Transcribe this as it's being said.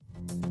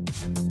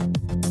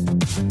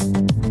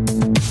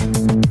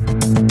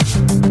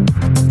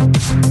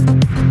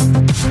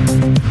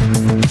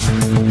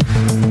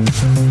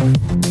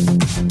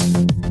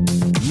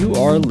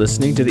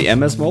listening to the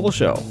MS Mobile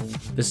Show.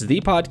 This is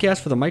the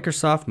podcast for the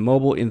Microsoft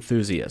mobile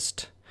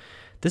enthusiast.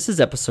 This is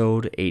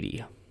episode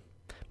 80.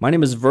 My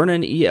name is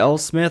Vernon E.L.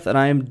 Smith, and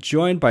I am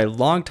joined by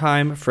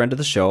longtime friend of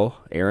the show,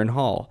 Aaron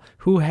Hall,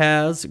 who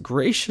has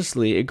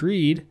graciously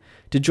agreed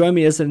to join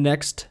me as the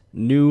next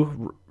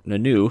new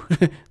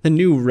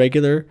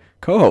regular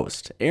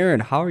co-host.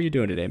 Aaron, how are you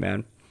doing today,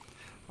 man?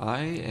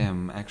 I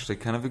am actually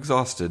kind of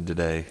exhausted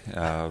today.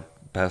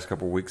 Past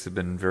couple of weeks have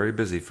been very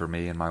busy for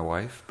me and my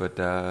wife, but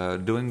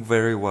doing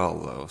very well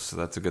though, so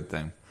that's a good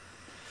thing.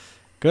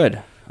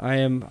 Good.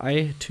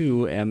 I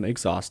too am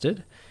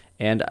exhausted,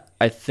 and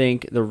I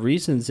think the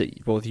reasons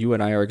that both you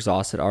and I are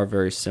exhausted are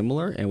very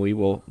similar, and we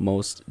will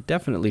most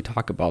definitely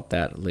talk about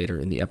that later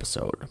in the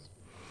episode.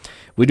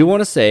 We do want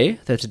to say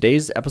that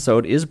today's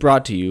episode is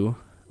brought to you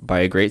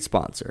by a great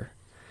sponsor,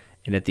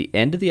 and at the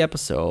end of the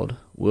episode,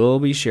 we'll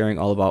be sharing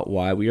all about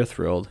why we are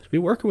thrilled to be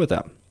working with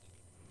them.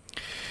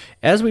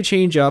 As we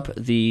change up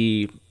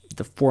the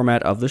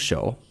format of the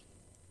show,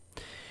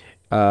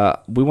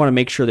 we want to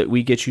make sure that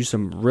we get you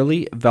some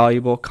really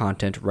valuable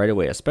content right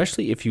away,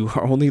 especially if you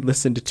are only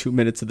listening to 2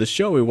 minutes of the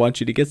show. We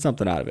want you to get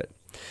something out of it.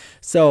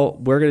 So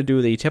we're going to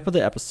do the tip of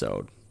the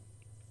episode.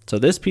 So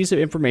this piece of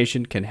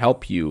information can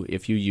help you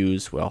if you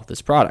use,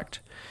 this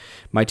product.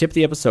 Our tip of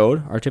the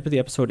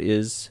episode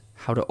is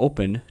how to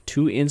open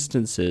 2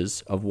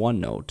 instances of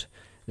OneNote,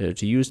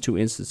 to use 2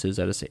 instances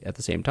at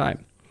the same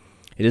time.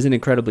 It isn't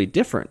incredibly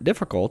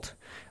difficult,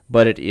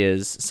 but it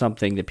is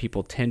something that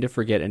people tend to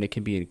forget, and it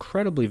can be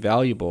incredibly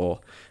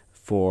valuable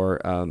for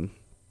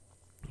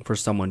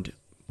someone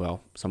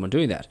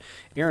doing that.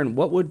 Aaron,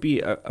 what would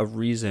be a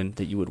reason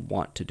that you would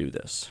want to do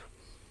this?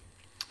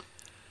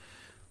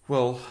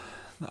 Well,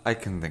 I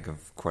can think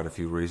of quite a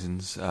few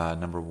reasons.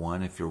 Number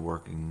one, if you're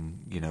working,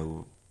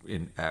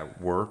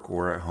 at work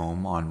or at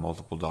home on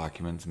multiple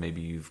documents,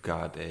 maybe you've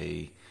got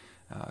a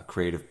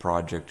creative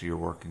project you're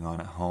working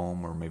on at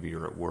home, or maybe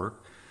you're at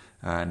work,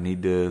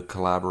 need to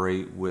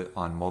collaborate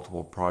on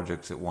multiple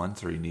projects at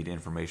once, or you need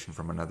information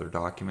from another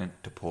document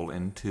to pull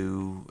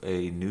into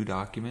a new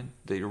document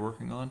that you're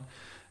working on.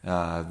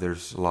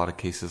 There's a lot of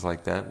cases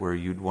like that where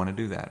you'd want to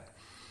do that.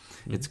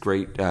 Mm-hmm. It's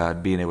great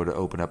being able to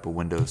open up a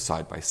window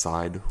side by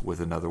side with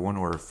another one,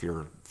 or if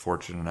you're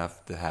fortunate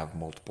enough to have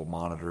multiple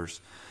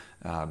monitors,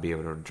 be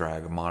able to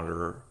drag a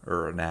monitor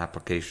or an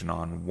application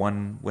on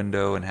one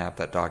window and have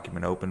that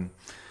document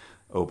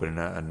open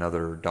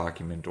another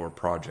document or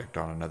project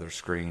on another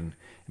screen,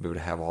 and be able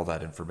to have all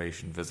that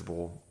information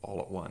visible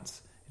all at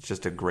once. It's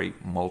just a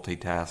great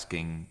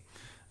multitasking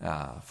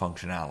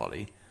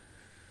functionality.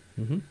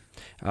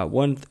 Mm-hmm.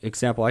 One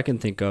example I can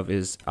think of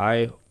is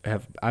I've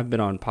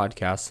been on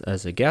podcasts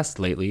as a guest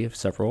lately,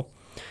 several,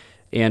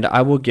 and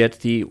I will get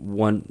the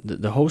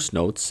host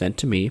notes sent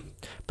to me,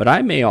 but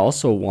I may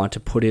also want to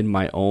put in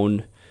my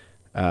own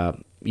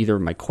either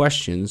my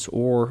questions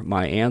or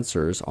my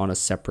answers on a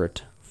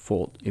separate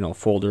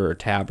folder or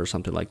tab or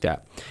something like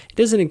that. It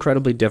isn't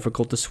incredibly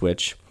difficult to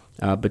switch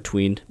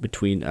between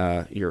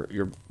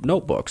your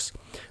notebooks,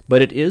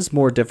 but it is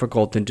more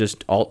difficult than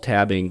just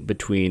alt-tabbing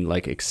between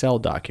like Excel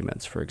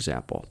documents, for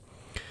example.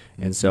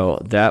 And so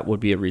that would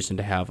be a reason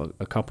to have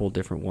a couple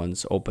different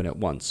ones open at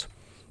once.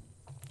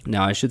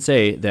 Now, I should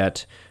say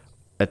that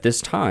at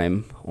this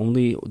time,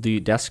 only the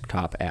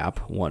desktop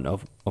app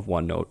of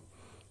OneNote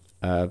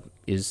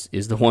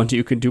is the one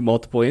you can do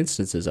multiple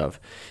instances of.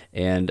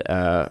 And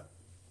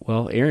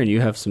Aaron,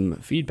 you have some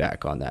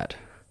feedback on that.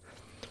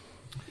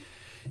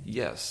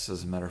 Yes,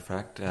 as a matter of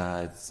fact,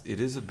 it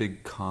is a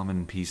big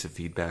common piece of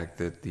feedback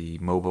that the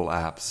mobile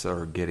apps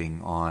are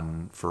getting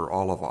on for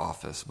all of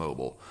Office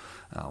Mobile.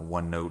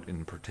 OneNote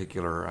in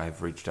particular,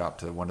 I've reached out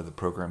to one of the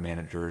program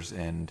managers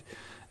and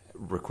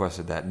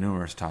requested that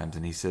numerous times,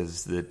 and he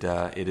says that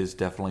it is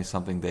definitely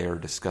something they are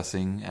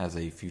discussing as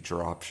a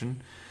future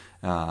option.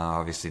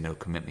 Obviously, no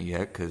commitment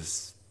yet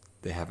because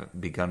they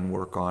haven't begun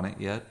work on it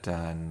yet,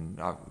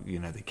 and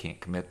they can't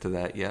commit to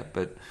that yet.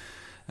 But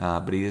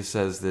he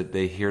says that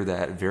they hear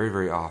that very,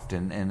 very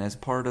often, and as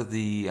part of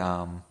the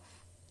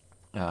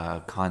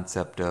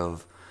concept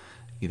of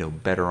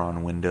better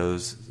on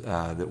Windows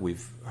that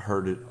we've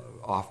heard it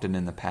often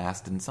in the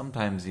past, and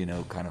sometimes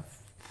kind of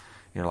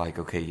you're like,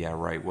 okay, yeah,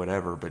 right,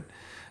 whatever. But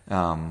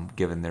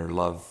given their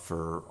love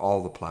for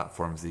all the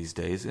platforms these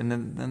days, and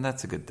then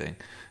that's a good thing,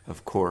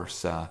 of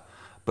course.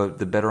 But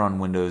the better on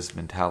Windows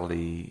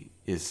mentality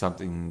is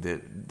something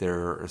that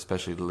they're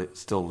especially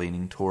still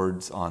leaning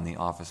towards on the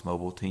Office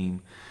Mobile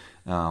team.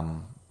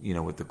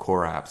 With the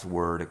core apps,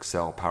 Word,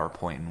 Excel,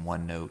 PowerPoint, and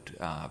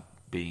OneNote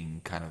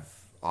being kind of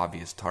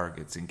obvious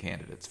targets and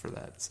candidates for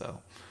that.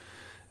 So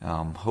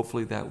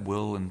hopefully that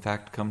will, in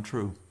fact, come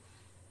true.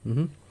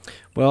 Mm-hmm.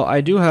 Well,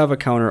 I do have a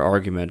counter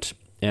argument,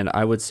 and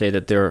I would say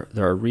that there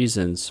are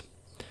reasons,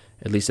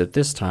 at least at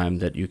this time,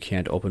 that you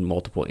can't open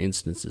multiple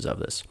instances of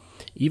this.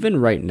 Even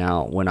right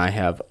now, when I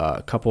have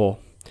a couple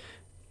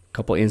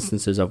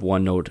instances of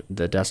OneNote,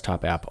 the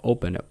desktop app,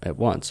 open at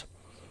once,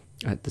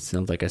 it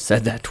sounds like I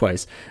said that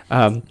twice.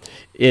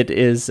 It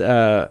is.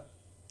 I'm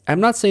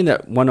not saying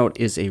that OneNote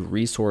is a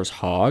resource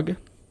hog,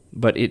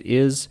 but it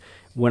is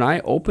when I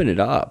open it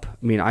up,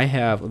 I mean,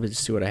 let me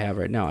just see what I have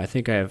right now. I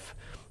think I have,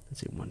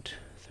 let's see, 1, 2,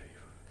 3,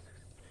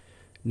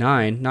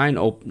 4, 6,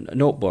 9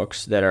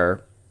 notebooks that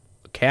are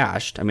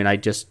cached. I mean, I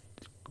just,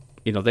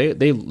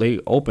 they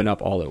open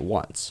up all at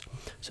once.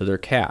 So they're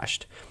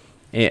cached,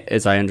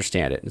 as I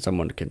understand it. And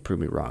someone can prove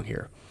me wrong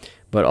here.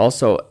 But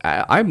also,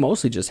 I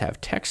mostly just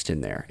have text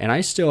in there. And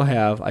I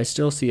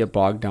still see it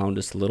bogged down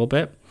just a little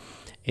bit.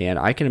 And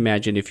I can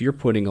imagine if you're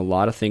putting a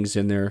lot of things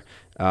in there,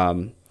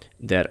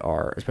 that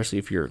are, especially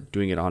if you're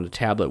doing it on a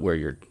tablet where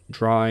you're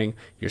drawing,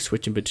 you're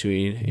switching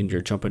between and you're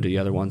jumping to the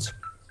other ones,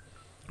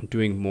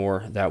 doing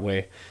more that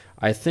way.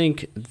 I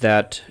think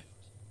that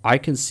I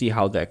can see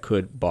how that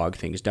could bog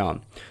things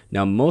down.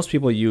 Now, most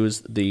people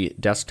use the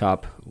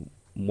desktop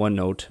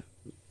OneNote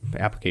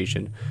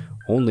application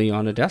only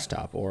on a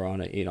desktop or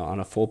on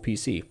a full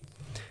PC.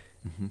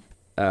 Mm-hmm.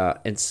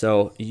 And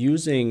so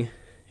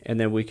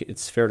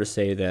it's fair to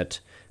say that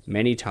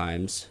many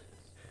times,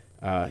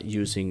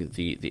 using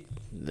the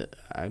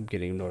I'm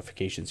getting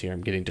notifications here.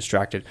 I'm getting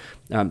distracted.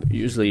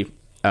 Usually,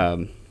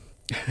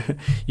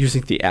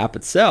 using the app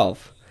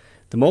itself,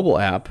 the mobile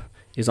app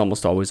is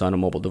almost always on a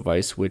mobile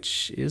device,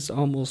 which is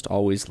almost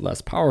always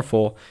less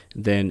powerful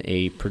than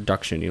a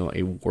production,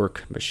 a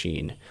work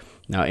machine.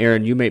 Now,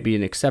 Aaron, you may be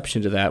an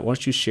exception to that. Why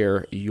don't you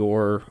share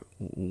your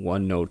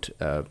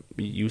OneNote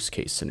use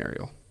case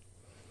scenario?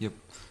 Yep.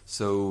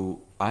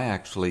 So I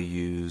actually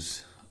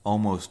use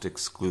almost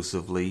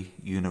exclusively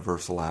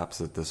universal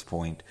apps at this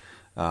point.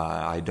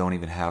 I don't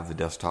even have the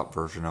desktop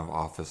version of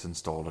Office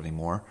installed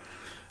anymore.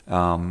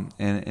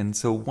 And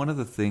so one of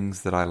the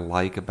things that I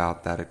like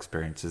about that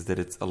experience is that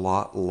it's a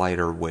lot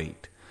lighter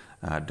weight.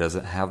 It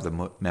doesn't have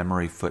the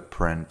memory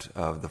footprint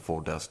of the full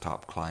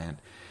desktop client.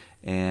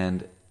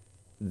 And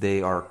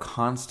they are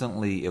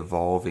constantly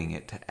evolving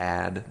it to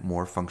add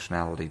more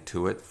functionality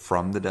to it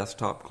from the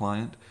desktop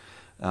client.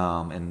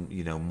 And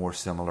more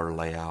similar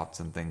layouts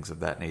and things of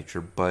that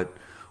nature, but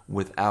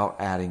without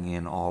adding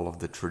in all of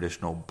the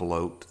traditional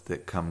bloat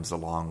that comes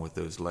along with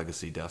those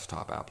legacy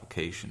desktop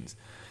applications.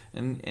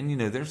 And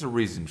there's a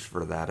reason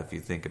for that if you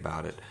think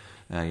about it.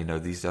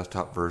 These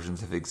desktop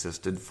versions have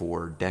existed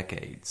for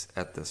decades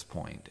at this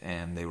point,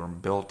 and they were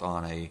built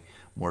on a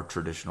more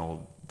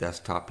traditional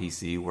desktop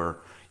PC where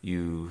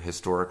you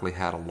historically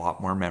had a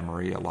lot more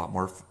memory, a lot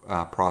more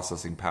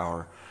processing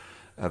power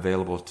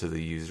available to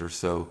the user.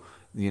 So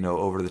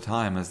over the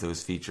time, as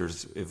those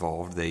features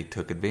evolved, they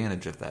took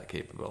advantage of that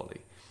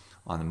capability.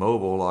 On the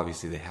mobile,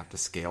 obviously, they have to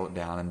scale it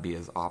down and be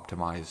as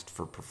optimized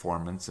for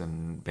performance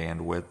and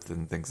bandwidth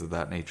and things of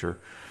that nature.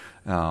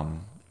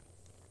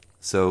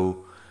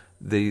 So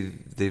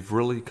they've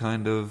really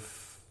kind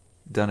of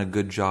done a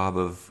good job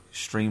of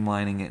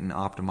streamlining it and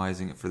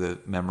optimizing it for the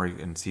memory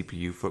and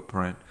CPU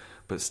footprint,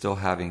 but still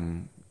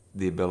having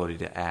the ability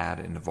to add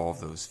and evolve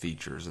those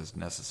features as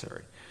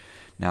necessary.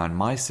 Now, in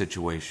my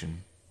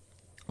situation,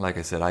 like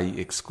I said, I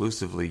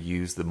exclusively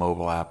use the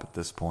mobile app at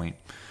this point,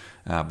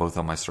 both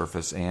on my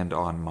Surface and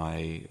on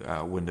my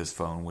Windows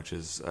Phone, which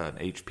is an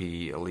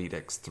HP Elite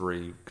X3.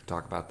 We can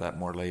talk about that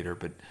more later.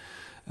 But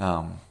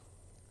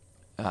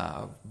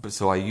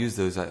so I use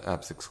those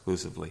apps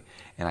exclusively,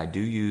 and I do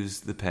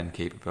use the pen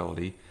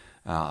capability.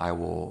 I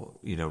will,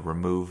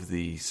 remove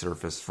the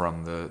Surface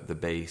from the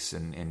base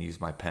and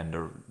use my pen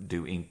to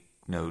do ink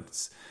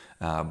notes,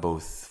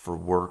 both for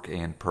work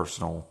and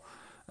personal.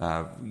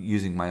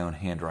 Using my own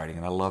handwriting,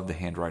 and I love the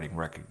handwriting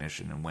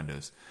recognition in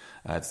Windows.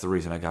 It's the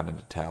reason I got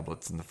into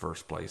tablets in the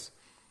first place.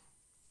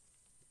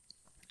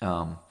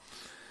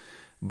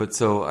 But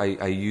so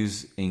I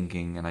use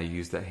inking and I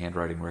use that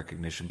handwriting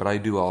recognition, but I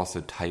do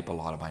also type a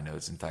lot of my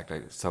notes. In fact,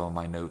 some of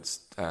my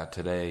notes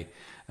today,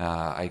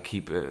 I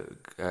keep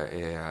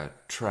a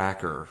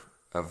tracker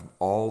of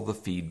all the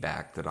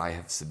feedback that I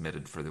have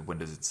submitted for the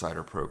Windows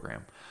Insider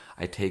program.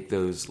 I take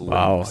those.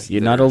 Wow!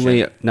 Not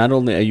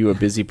only are you a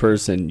busy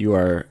person, you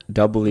are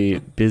doubly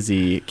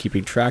busy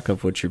keeping track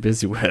of what you're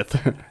busy with.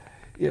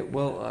 Yeah,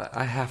 well,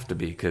 I have to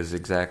be, because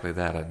exactly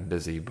that. I'm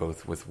busy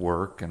both with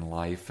work and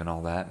life and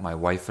all that. My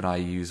wife and I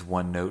use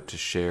OneNote to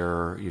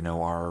share,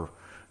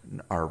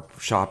 our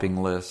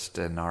shopping list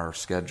and our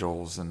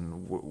schedules,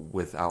 and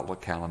with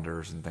Outlook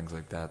calendars and things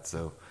like that.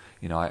 So,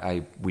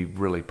 we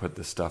really put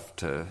this stuff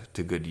to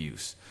good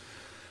use.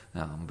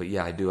 But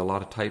yeah, I do a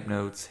lot of type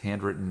notes,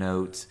 handwritten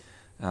notes,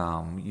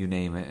 you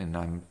name it, and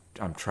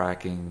I'm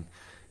tracking,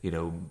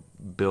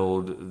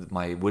 build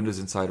my Windows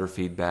Insider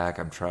feedback.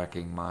 I'm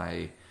tracking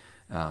my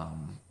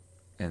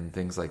and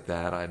things like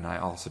that, and I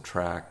also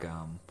track,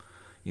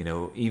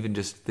 even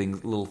just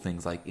little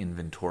things like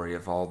inventory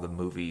of all the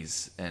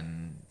movies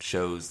and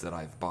shows that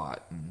I've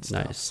bought and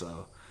stuff. Nice.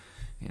 So,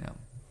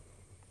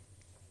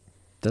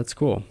 that's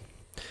cool.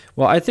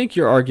 Well, I think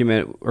your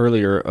argument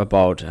earlier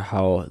about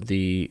how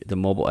the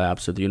mobile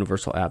apps or the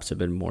universal apps have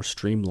been more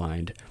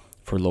streamlined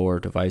for lower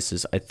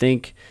devices, I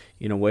think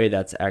in a way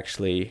that's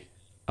actually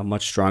a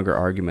much stronger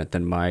argument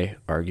than my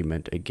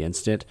argument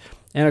against it.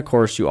 And of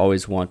course, you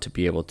always want to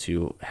be able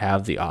to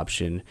have the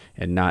option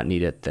and not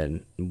need it,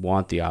 than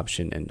want the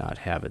option and not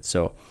have it.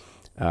 So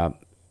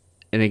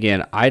and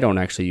again, I don't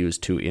actually use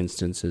 2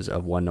 instances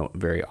of OneNote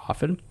very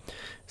often.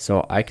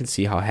 So I can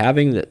see how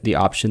having the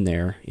option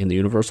there in the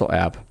Universal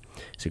app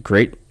is a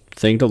great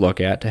thing to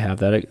look at, to have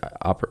that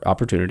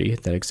opportunity,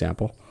 that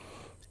example.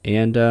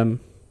 And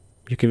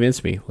you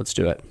convinced me. Let's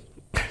do it.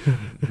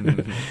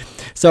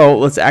 So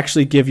let's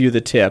actually give you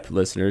the tip,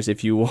 listeners.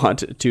 If you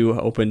want to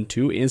open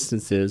 2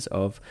 instances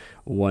of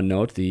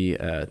OneNote,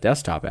 the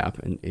desktop app,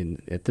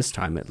 at this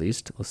time at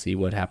least, we'll see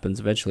what happens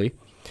eventually.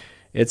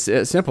 It's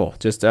simple.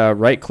 Just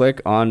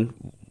right-click on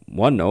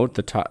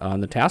OneNote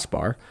on the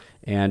taskbar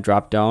and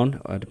drop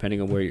down,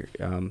 depending on where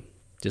you're.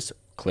 Just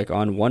click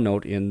on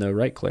OneNote in the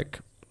right-click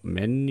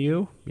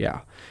menu.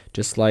 Yeah,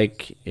 just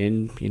like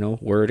in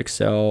Word,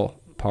 Excel,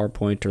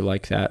 PowerPoint, or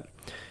like that.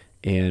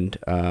 And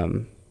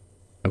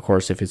of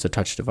course, if it's a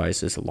touch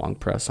device, it's a long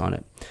press on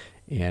it,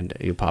 and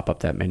you pop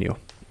up that menu.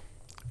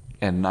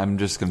 And I'm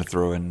just going to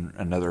throw in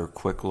another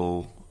quick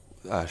little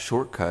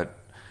shortcut.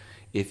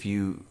 If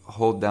you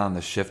hold down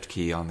the Shift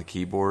key on the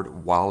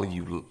keyboard while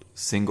you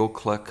single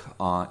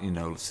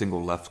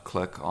left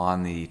click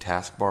on the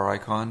taskbar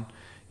icon,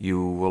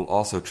 you will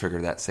also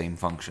trigger that same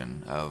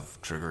function of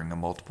triggering a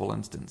multiple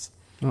instance.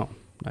 Oh,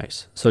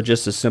 nice. So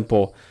just a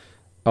simple.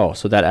 Oh,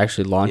 so that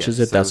actually launches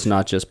it. So that's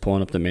not just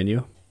pulling up the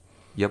menu.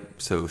 Yep.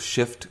 So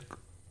shift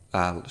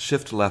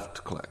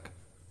left click.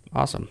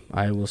 Awesome.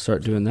 I will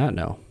start doing that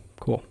now.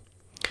 Cool.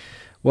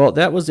 Well,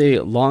 that was a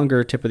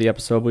longer tip of the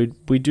episode.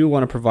 We do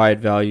want to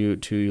provide value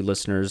to you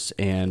listeners,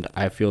 and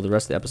I feel the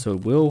rest of the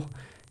episode will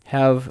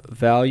have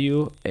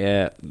value.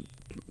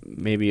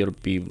 Maybe it'll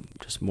be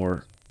just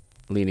more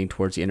leaning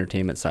towards the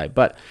entertainment side.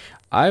 But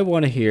I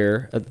want to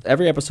hear,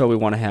 every episode we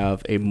want to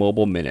have a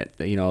mobile minute.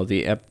 This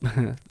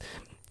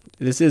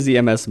is the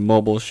MS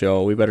Mobile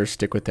Show. We better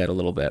stick with that a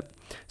little bit.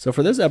 So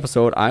for this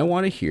episode, I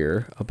want to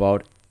hear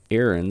about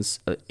Aaron's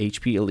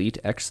HP Elite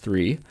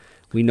X3.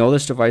 We know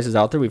this device is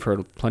out there. We've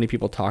heard plenty of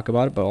people talk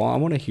about it, but I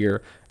want to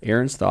hear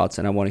Aaron's thoughts,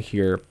 and I want to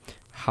hear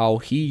how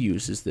he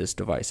uses this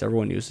device.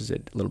 Everyone uses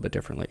it a little bit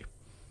differently.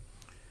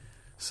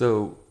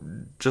 So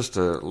just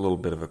a little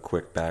bit of a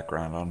quick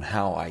background on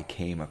how I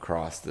came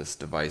across this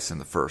device in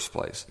the first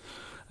place.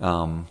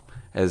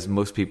 As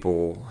most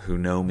people who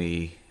know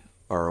me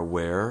are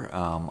aware,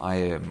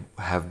 I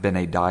have been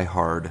a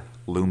diehard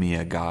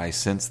Lumia guy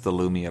since the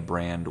Lumia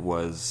brand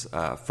was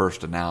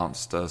first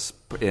announced.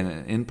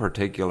 In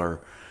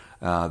particular,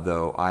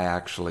 though,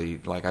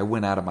 I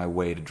went out of my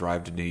way to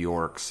drive to New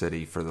York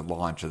City for the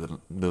launch of the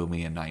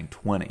Lumia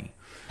 920.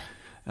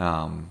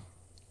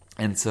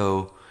 And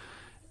so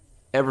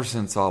ever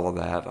since all of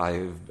that,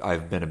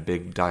 I've been a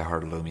big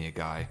diehard Lumia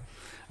guy.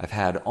 I've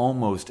had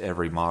almost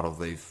every model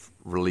they've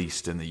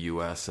released in the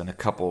U.S. and a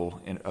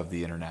couple of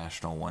the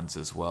international ones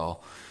as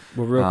well.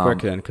 Well, real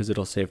quick then, because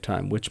it'll save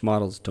time. Which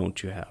models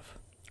don't you have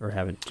or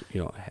haven't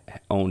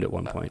owned at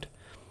one point?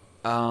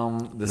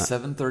 The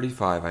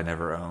 735 I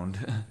never owned.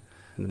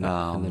 And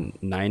then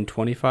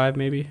 925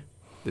 maybe?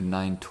 The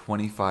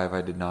 925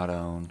 I did not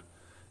own.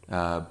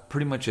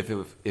 Pretty much if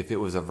it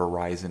was a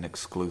Verizon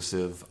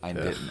exclusive, I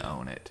didn't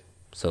own it.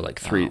 So like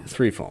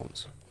three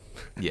phones.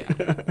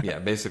 Yeah,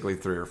 basically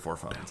 3 or 4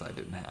 phones I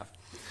didn't have.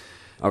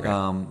 Okay.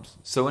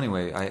 So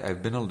anyway,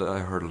 I've been a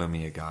diehard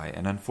Lumia guy,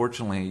 and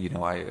unfortunately,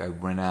 I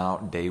went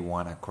out day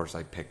one. Of course,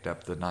 I picked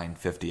up the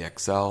 950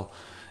 XL,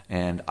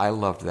 and I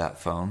loved that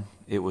phone.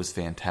 It was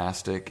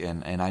fantastic,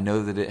 and I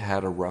know that it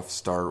had a rough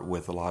start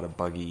with a lot of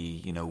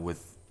buggy,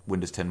 with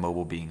Windows 10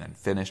 Mobile being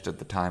unfinished at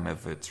the time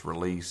of its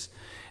release,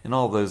 and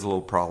all those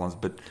little problems.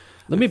 But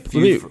let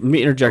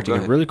me interject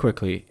again really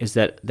quickly. Is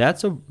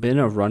that's been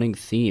a running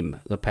theme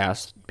the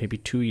past maybe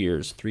 2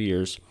 years, 3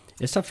 years.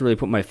 It's tough to really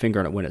put my finger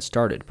on it when it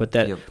started, but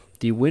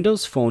the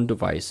Windows Phone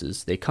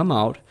devices, they come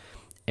out,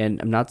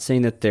 and I'm not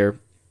saying that they're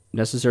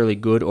necessarily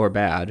good or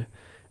bad,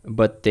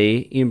 but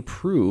they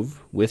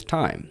improve with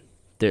time.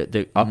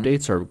 The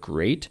updates are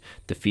great.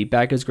 The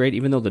feedback is great,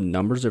 even though the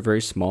numbers are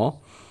very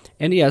small.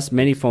 And yes,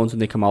 many phones, when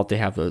they come out, they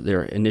have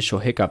their initial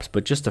hiccups,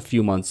 but just a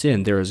few months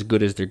in, they're as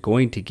good as they're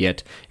going to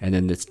get, and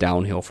then it's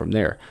downhill from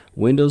there.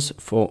 Windows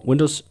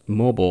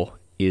Mobile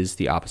is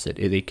the opposite.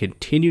 They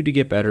continue to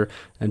get better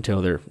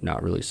until they're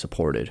not really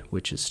supported,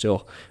 which is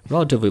still a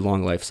relatively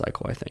long life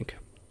cycle, I think.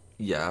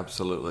 Yeah,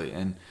 absolutely.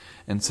 And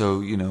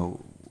so,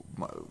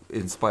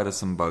 in spite of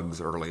some bugs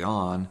early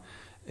on,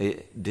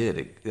 it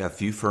did. A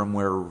few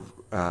firmware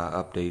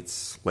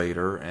updates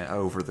later,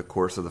 over the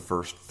course of the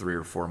first 3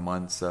 or 4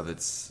 months of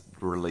its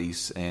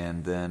release,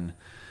 and then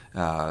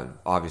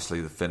obviously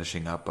the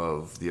finishing up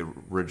of the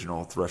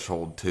original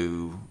Threshold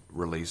 2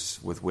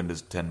 release with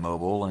Windows 10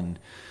 Mobile, and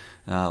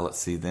let's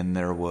see, then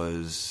there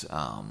was,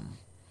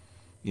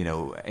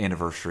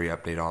 anniversary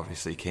update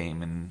obviously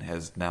came and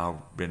has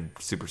now been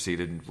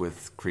superseded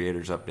with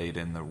Creators Update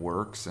in the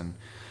works. And,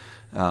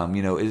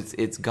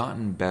 it's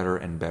gotten better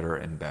and better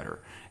and better.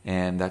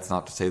 And that's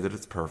not to say that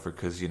it's perfect,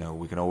 because,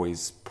 we can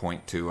always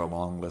point to a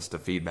long list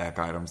of feedback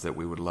items that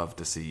we would love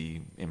to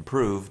see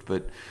improved,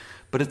 but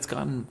it's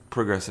gotten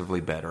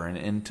progressively better.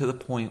 And to the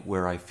point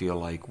where I feel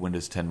like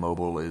Windows 10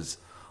 Mobile is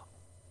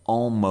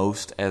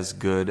almost as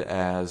good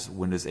as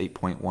Windows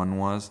 8.1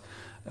 was,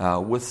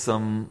 with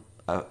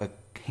a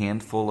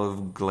handful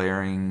of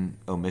glaring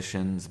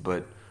omissions,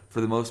 but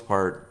for the most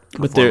part,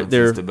 but their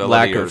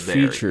lack of there,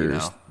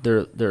 features,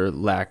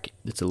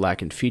 it's a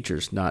lack in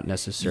features, not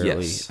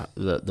necessarily Yes.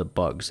 the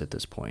bugs at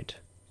this point.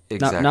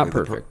 Exactly. Not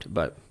perfect,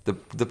 but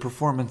the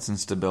performance and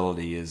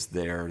stability is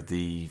there.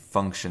 The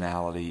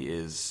functionality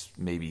is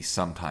maybe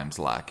sometimes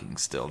lacking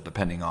still,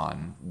 depending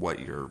on what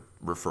you're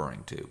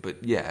referring to.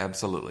 But yeah,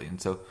 absolutely.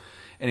 And so,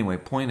 anyway,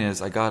 point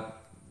is, I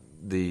got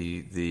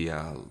the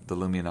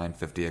Lumia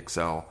 950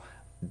 XL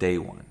day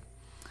one,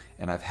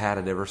 and I've had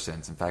it ever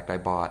since. In fact, I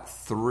bought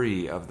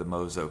 3 of the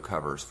Mozo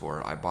covers for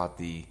it. I bought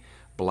the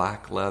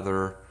black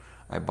leather,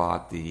 I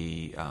bought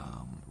the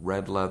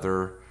red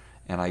leather,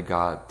 and I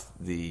got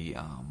the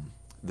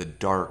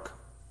dark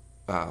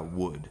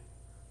wood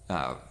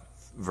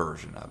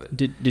version of it.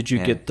 Did you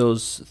get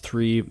those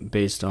 3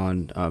 based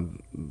on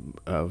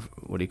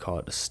what do you call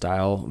it, a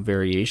style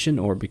variation,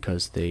 or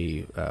because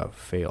they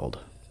failed?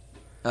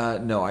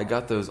 No, I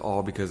got those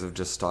all because of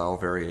just style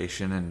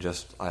variation, and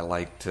just I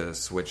like to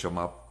switch them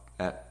up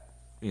at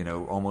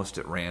almost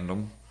at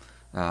random.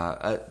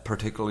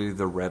 Particularly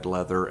the red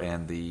leather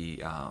and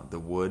the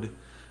wood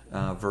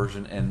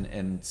version,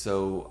 and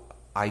so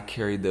I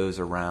carried those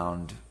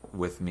around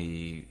with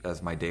me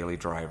as my daily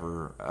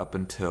driver up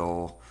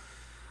until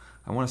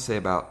I want to say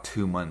about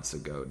 2 months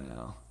ago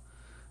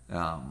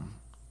now.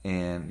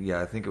 And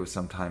yeah, I think it was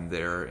sometime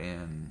there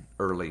in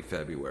early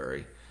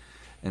February.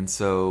 And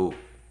so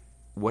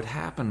what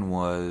happened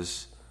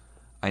was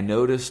I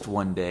noticed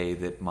one day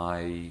that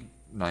my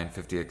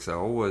 950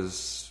 XL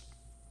was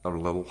a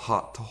little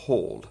hot to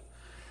hold.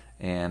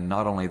 And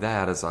not only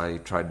that, as I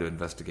tried to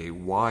investigate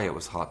why it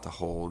was hot to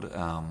hold,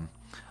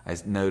 I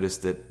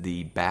noticed that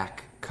the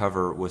back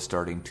cover was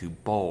starting to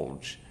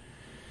bulge.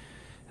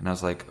 And I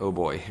was like, oh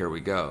boy, here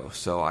we go.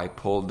 So I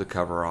pulled the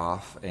cover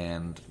off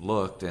and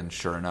looked, and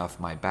sure enough,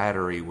 my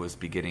battery was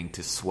beginning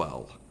to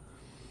swell.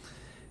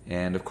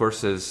 And of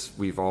course, as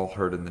we've all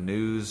heard in the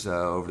news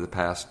over the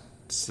past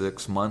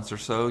 6 months or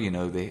so,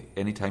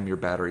 anytime your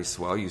batteries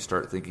swell, you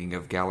start thinking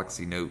of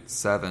Galaxy Note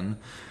 7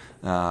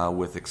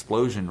 with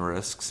explosion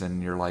risks,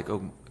 and you're like,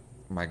 oh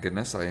my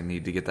goodness, I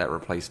need to get that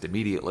replaced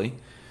immediately.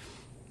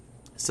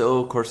 So,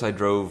 of course, I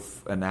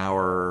drove an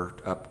hour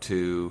up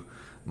to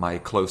my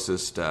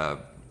closest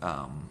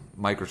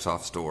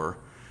Microsoft store,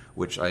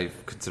 which I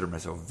consider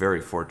myself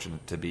very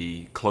fortunate to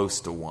be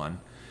close to one.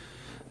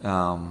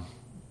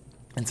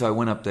 And so I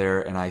went up there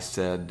and I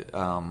said,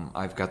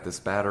 I've got this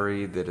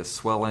battery that is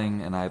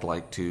swelling and I'd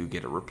like to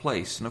get it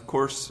replaced. And, of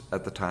course,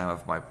 at the time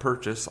of my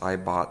purchase, I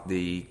bought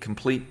the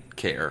Complete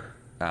Care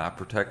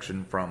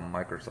protection from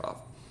Microsoft.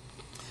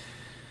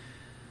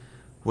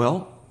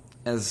 Well,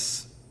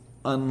 as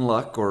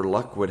unluck or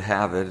luck would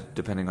have it,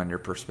 depending on your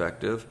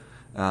perspective,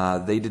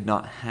 they did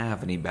not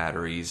have any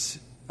batteries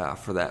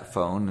for that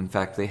phone. In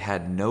fact, they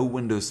had no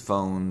Windows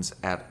phones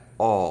at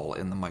all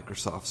in the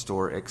Microsoft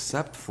store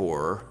except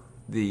for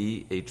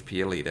the HP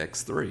Elite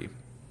X3.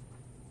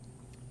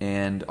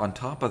 And on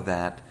top of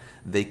that,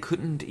 they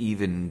couldn't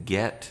even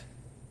get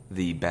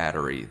the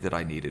battery that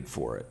I needed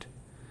for it.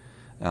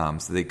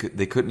 So they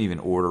couldn't even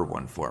order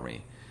one for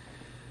me.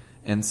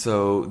 And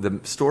so the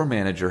store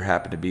manager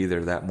happened to be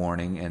there that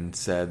morning and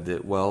said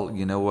that, well,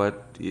 you know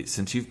what,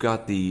 since you've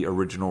got the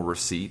original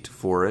receipt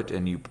for it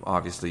and you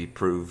obviously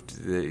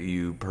proved that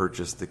you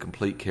purchased the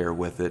Complete Care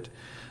with it,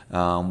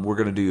 we're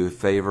going to do you a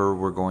favor.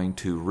 We're going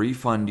to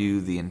refund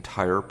you the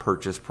entire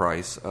purchase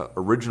price,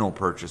 original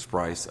purchase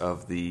price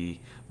of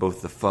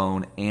both the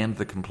phone and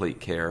the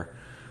Complete Care,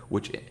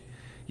 which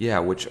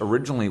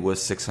originally was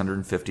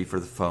 $650 for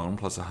the phone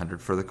plus $100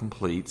 for the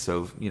Complete,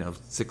 so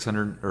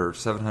 $600 or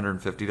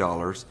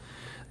 $750.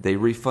 They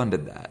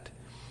refunded that,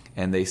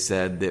 and they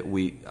said that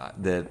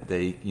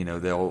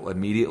they'll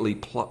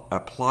immediately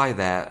apply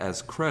that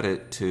as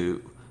credit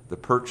to the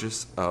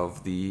purchase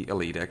of the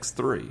Elite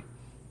X3.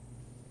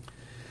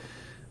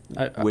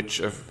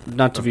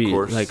 Not to be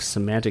like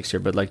semantics here,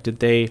 but like did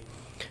they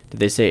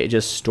say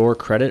just store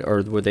credit,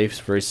 or were they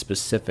very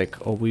specific?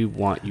 Oh, we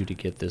want you to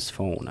get this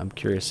phone. I'm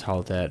curious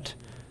how that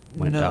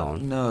went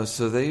down. No,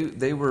 so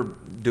they were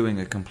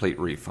doing a complete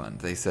refund.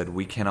 They said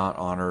we cannot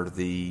honor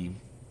the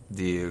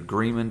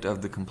agreement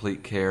of the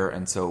Complete Care,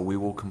 and so we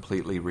will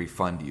completely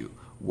refund you.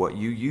 What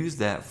you use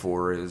that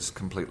for is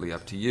completely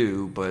up to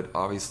you, but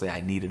obviously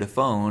I needed a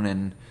phone,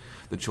 and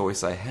the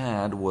choice I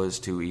had was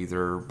to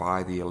either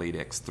buy the Elite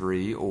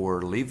X3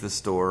 or leave the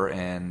store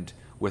and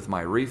with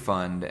my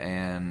refund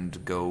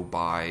and go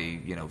buy,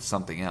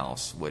 something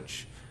else,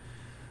 which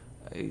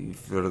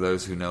for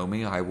those who know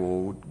me, I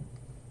will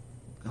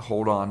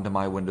hold on to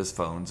my Windows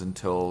phones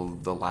until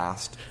the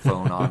last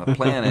phone on the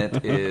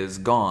planet is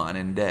gone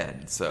and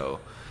dead. So,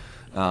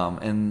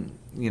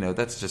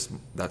 that's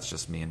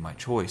just me and my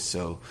choice.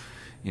 So,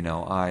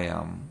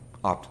 I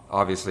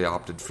obviously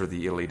opted for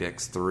the Elite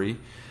X3.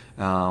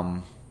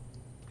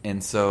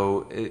 And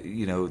so,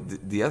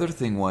 the other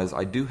thing was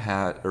I did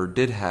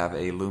have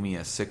a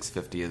Lumia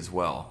 650 as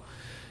well.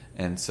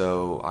 And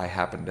so I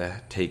happened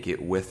to take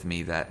it with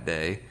me that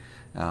day.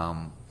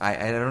 I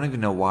don't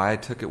even know why I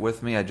took it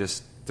with me. I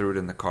just threw it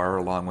in the car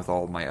along with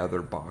all my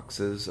other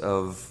boxes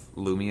of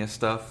Lumia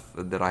stuff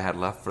that I had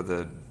left for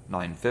the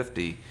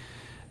 950.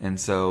 And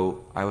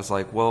so I was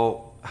like,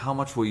 well, how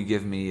much will you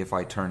give me if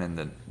I turn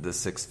in the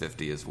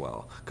 650 as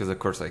well? Because, of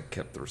course, I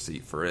kept the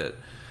receipt for it.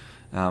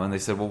 And they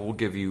said, well, we'll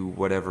give you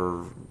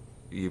whatever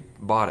you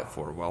bought it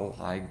for. Well,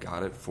 I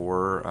got it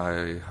for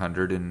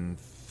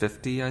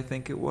 $150, I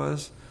think it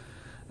was,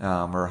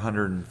 or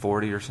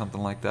 140 or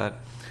something like that.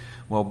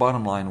 Well,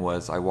 bottom line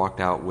was I walked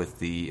out with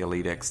the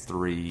Elite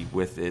X3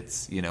 with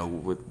its,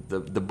 with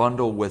the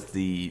bundle with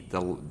the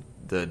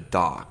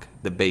dock,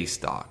 the base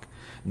dock,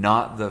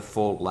 not the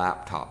full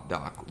laptop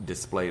dock,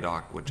 display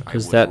dock, which I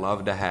would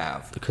love to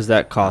have. Because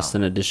that costs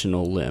an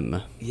additional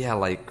limb. Yeah,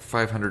 like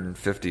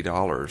 $550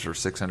 or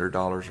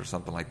 $600 or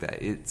something like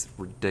that. It's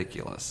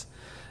ridiculous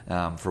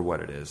for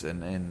what it is.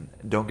 And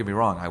don't get me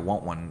wrong, I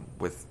want one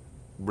with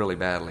really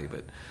badly,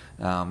 but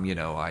I'm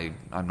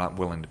not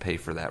willing to pay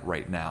for that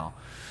right now.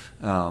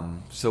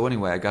 So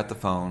anyway, I got the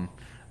phone,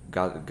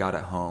 got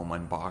it home,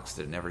 unboxed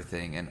it and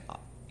everything. And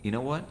you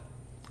know what?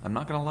 I'm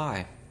not going to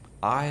lie.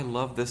 I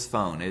love this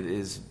phone. It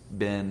has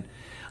been,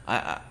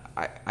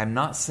 I'm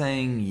not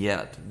saying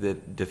yet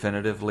that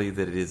definitively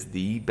that it is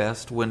the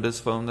best Windows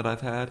phone that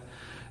I've had,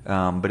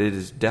 but it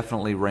is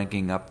definitely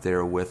ranking up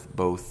there with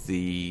both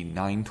the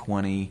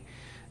 920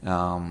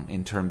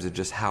 in terms of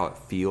just how it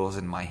feels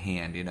in my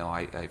hand.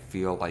 I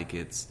feel like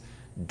it's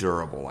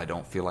durable. I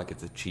don't feel like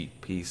it's a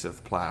cheap piece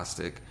of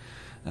plastic.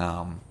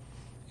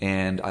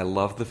 And I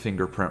love the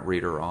fingerprint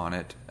reader on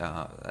it.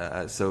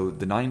 So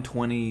the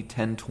 920,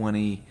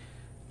 1020,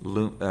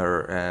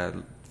 or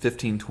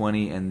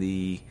 1520, and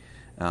the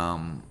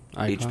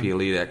HP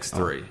Elite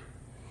X3.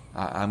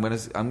 I'm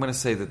gonna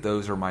say that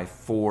those are my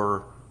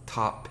 4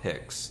 top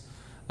picks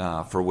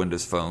for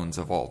Windows phones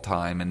of all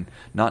time, and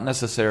not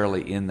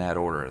necessarily in that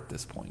order at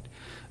this point.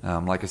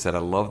 Like I said, I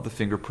love the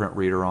fingerprint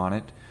reader on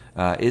it.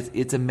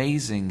 It's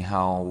amazing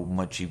how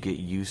much you get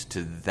used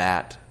to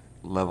that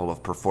level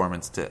of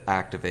performance to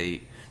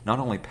activate, not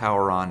only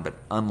power on, but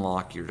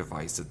unlock your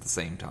device at the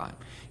same time.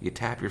 You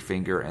tap your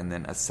finger, and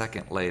then a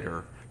second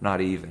later, not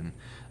even,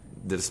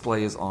 the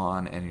display is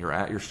on, and you're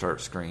at your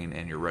start screen,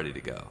 and you're ready to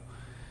go.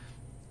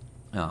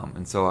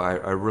 And so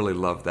I really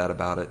love that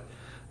about it.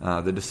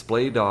 The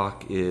display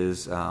dock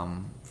is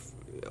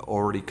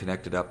already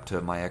connected up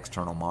to my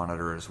external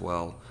monitor as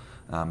well,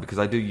 because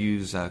I do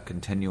use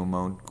continuum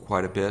mode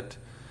quite a bit.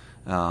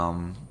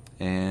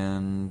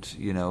 And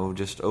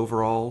just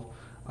overall,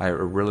 I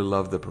really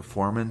love the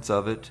performance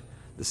of it.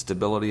 The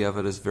stability of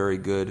it is very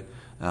good.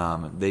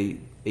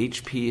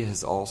 HP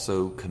has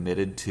also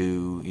committed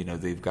to,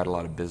 they've got a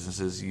lot of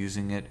businesses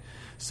using it,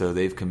 so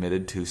they've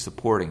committed to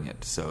supporting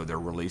it. So they're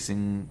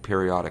releasing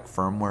periodic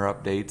firmware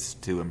updates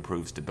to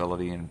improve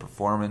stability and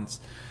performance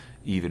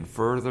even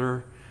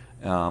further.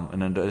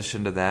 In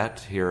addition to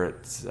that, here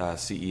at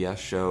CES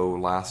show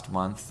last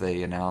month,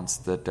 they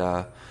announced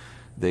that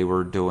they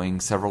were doing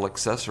several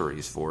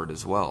accessories for it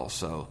as well.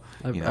 So,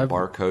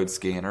 barcode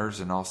scanners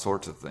and all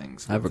sorts of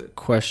things. I have a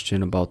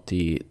question about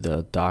the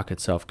dock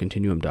itself,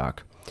 Continuum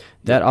dock.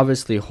 That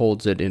obviously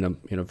holds it in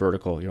a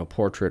vertical,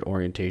 portrait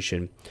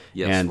orientation.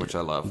 Yes, and which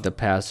I love. The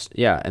past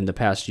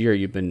year,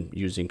 you've been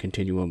using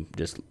Continuum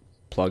just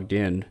plugged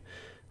in,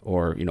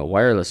 or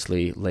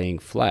wirelessly laying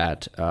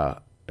flat.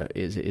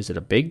 Is it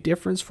a big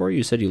difference for you?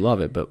 You said you love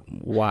it, but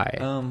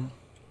why?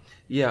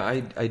 Yeah,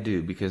 I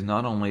do, because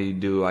not only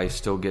do I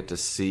still get to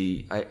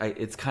see,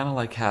 it's kind of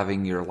like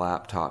having your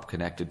laptop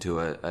connected to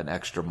an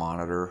extra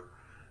monitor,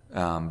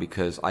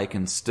 because I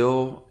can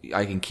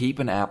keep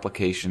an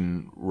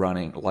application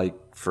running,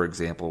 like, for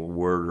example,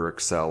 Word or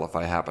Excel, if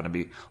I happen to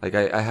be, like,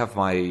 I have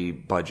my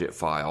budget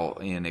file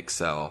in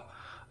Excel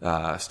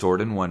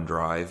stored in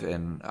OneDrive,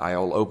 and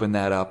I'll open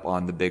that up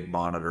on the big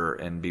monitor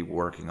and be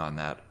working on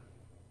that.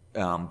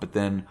 But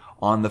then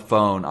on the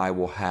phone, I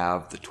will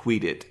have the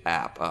Tweetit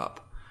app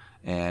up,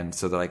 and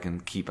so that I can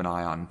keep an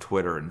eye on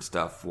Twitter and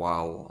stuff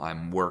while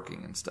I'm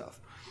working and stuff.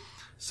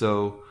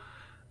 So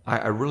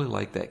I really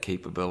like that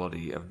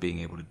capability of being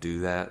able to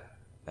do that,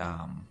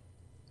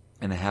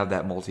 and have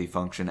that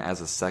multifunction as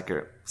a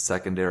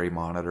secondary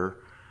monitor.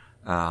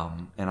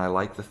 And I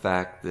like the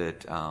fact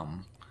that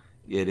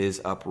it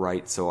is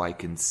upright, so I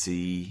can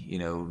see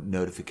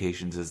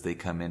notifications as they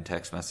come in,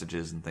 text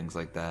messages and things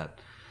like that.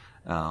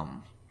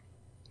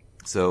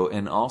 So,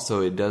 and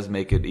also it does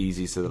make it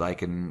easy so that I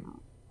can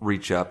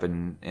reach up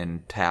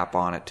and tap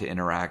on it to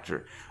interact,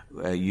 or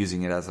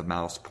using it as a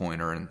mouse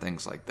pointer and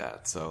things like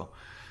that. So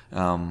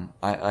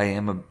I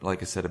am,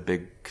 like I said, a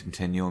big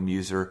Continuum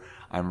user.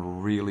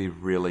 I'm really,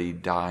 really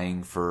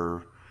dying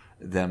for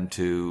them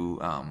to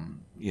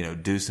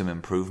do some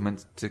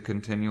improvements to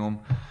Continuum.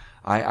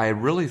 I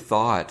really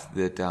thought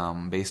that,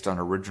 based on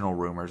original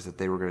rumors, that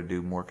they were going to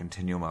do more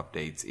Continuum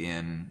updates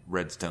in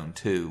Redstone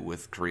 2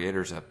 with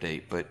Creators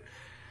Update, but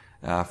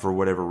for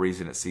whatever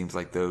reason, it seems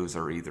like those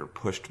are either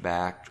pushed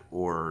back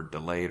or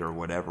delayed or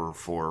whatever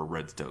for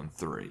Redstone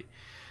 3.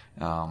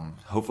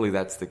 Hopefully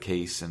that's the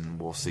case, and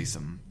we'll see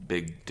some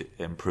big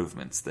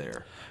improvements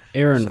there.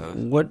 Aaron,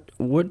 So,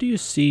 what do you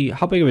see?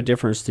 How big of a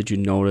difference did you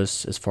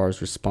notice as far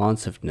as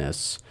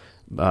responsiveness,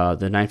 the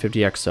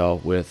 950 XL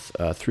with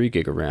 3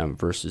 gig of RAM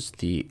versus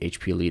the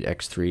HP Elite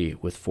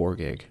X3 with 4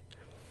 gig?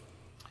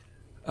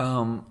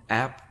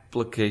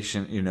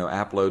 application,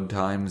 app load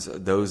times,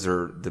 those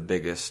are the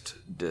biggest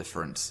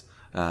difference.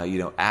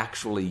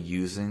 Actually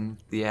using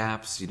the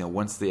apps,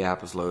 once the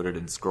app is loaded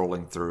and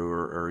scrolling through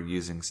or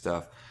using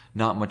stuff,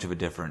 not much of a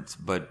difference,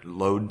 but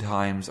load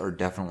times are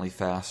definitely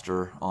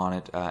faster on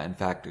it. In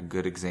fact, a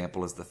good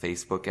example is the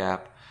Facebook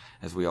app.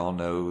 As we all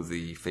know,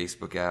 the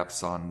Facebook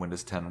apps on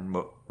Windows 10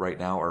 right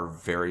now are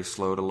very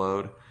slow to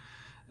load,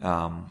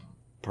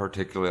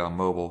 particularly on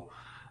mobile.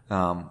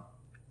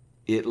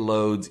 It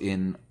loads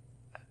in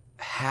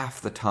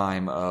half the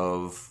time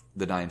of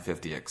the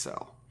 950 XL,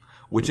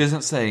 which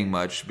isn't saying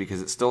much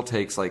because it still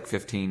takes like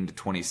 15 to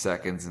 20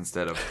 seconds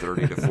instead of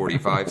 30 to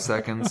 45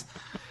 seconds.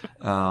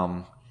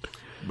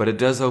 But it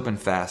does open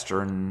faster,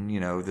 and,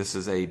 this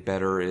is a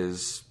better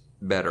is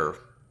better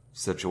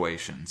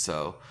situation.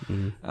 So,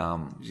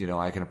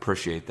 I can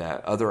appreciate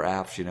that. Other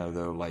apps,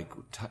 though, like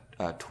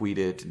Tweet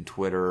It and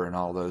Twitter and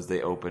all those,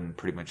 they open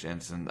pretty much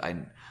instant.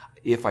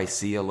 If I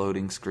see a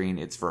loading screen,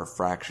 it's for a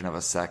fraction of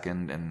a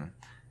second,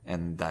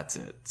 and that's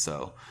it.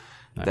 So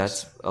nice.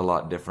 That's a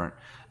lot different.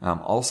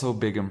 Also,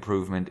 big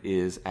improvement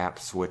is app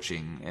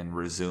switching and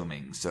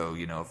resuming. So,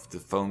 if the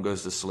phone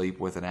goes to sleep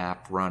with an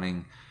app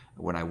running,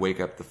 when I wake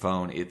up the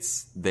phone,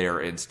 it's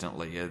there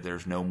instantly.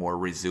 There's no more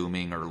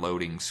resuming or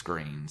loading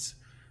screens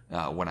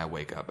when I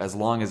wake up, as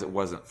long as it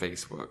wasn't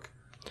Facebook.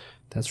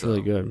 That's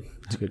really good.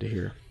 It's good to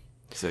hear.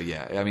 So,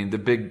 yeah, I mean, the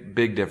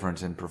big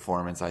difference in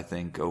performance, I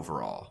think,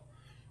 overall.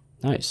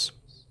 Nice.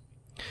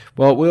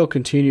 Well, we'll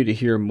continue to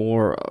hear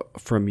more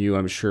from you,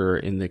 I'm sure,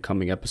 in the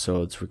coming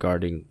episodes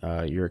regarding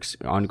your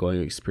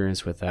ongoing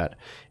experience with that.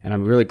 And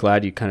I'm really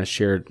glad you kind of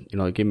shared,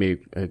 give me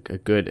a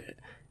good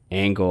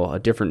angle, a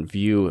different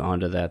view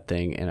onto that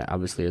thing. And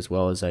obviously, as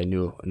well as I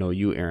know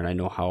you, Aaron, I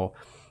know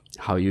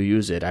how you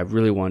use it. I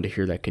really wanted to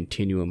hear that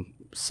continuum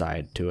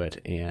side to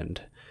it.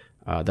 And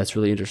that's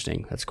really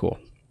interesting. That's cool.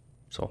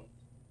 So,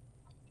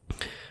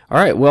 all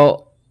right.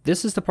 Well,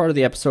 this is the part of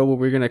the episode where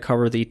we're going to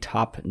cover the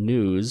top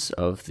news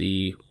of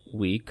the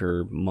week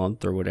or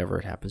month or whatever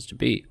it happens to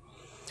be.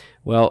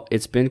 Well,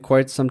 it's been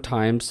quite some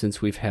time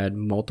since we've had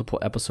multiple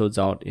episodes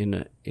out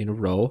in a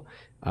row.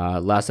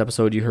 Last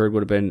episode you heard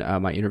would have been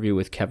my interview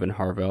with Kevin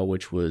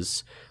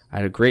Harvell, I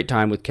had a great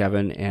time with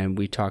Kevin, and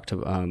we talked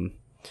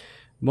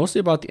mostly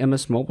about the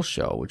MS Mobile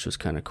Show, which was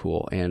kind of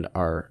cool, and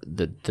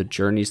the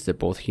journeys that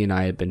both he and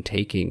I had been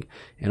taking.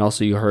 And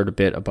also you heard a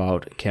bit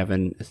about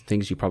Kevin,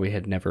 things you probably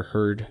had never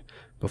heard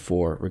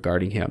before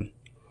regarding him.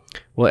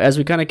 Well, as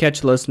we kind of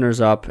catch listeners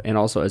up, and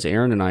also as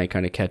Aaron and I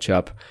kind of catch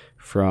up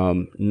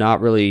from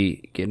not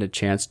really getting a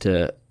chance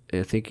to,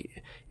 I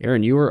think,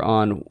 Aaron, you were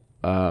on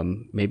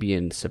maybe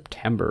in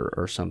September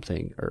or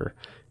something, or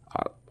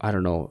I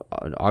don't know,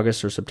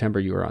 August or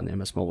September, you were on the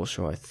MS Mobile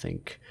Show, I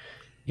think.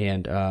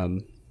 And,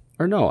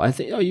 or no, I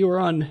think, you were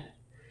on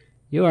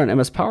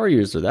MS Power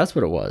User. That's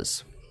what it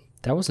was.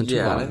 That wasn't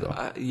too long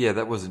ago.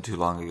 That wasn't too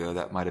long ago.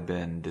 That might have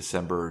been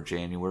December or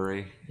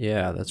January.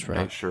 Yeah, that's right.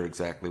 Not sure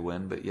exactly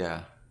when, but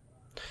yeah.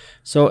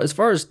 So as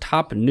far as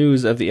top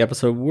news of the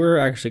episode, we're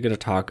actually going to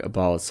talk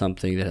about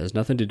something that has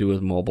nothing to do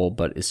with mobile,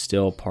 but is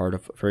still a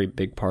very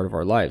big part of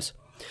our lives.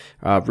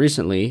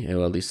 Recently, at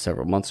least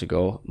several months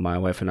ago, my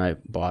wife and I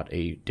bought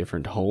a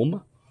different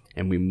home,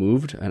 and we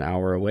moved an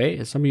hour away.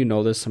 And some of you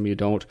know this, some of you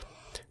don't,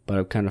 but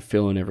I'm kind of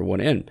filling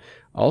everyone in.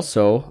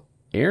 Also,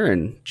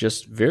 Aaron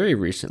just very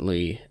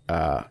recently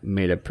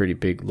made a pretty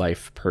big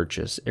life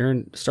purchase.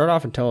 Aaron, start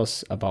off and tell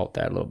us about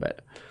that a little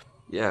bit.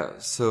 Yeah,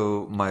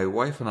 so my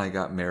wife and I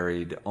got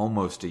married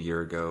almost a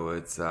year ago.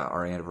 It's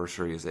our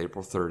anniversary is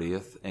April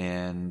 30th,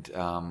 and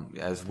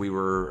as we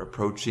were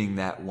approaching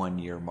that 1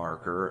 year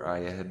marker, I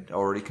had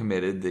already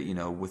committed that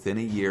within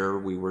a year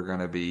we were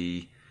going to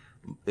be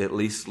at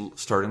least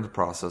starting the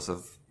process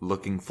of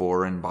looking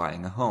for and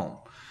buying a home.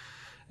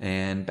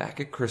 And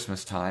back at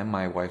Christmas time,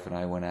 my wife and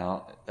I went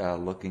out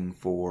looking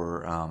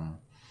for,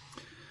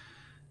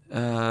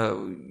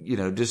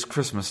 just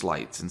Christmas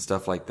lights and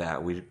stuff like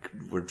that. We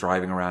were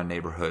driving around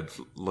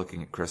neighborhoods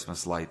looking at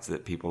Christmas lights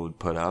that people would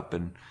put up,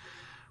 and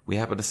we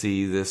happened to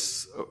see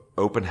this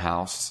open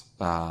house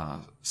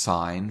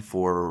sign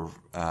for...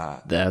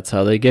 That's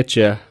how they get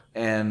you.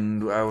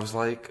 And I was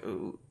like...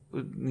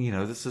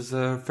 this is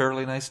a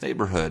fairly nice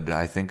neighborhood.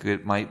 I think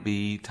it might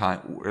be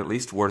at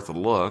least worth a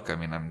look. I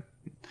mean,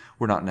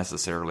 we're not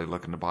necessarily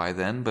looking to buy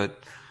then,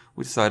 but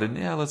we decided,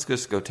 let's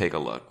just go take a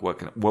look.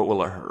 What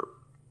will it hurt?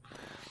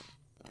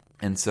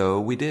 And so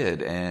we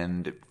did.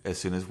 And as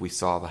soon as we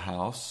saw the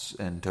house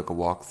and took a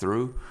walk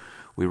through,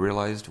 we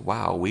realized,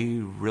 wow, we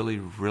really,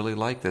 really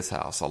like this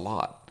house a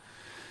lot.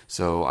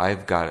 So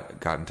I've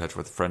got in touch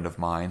with a friend of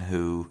mine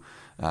who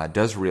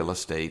does real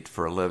estate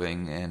for a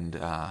living, and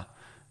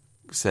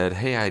said,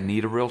 hey, I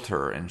need a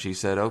realtor. And she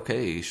said,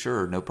 okay,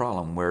 sure, no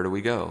problem. Where do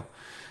we go?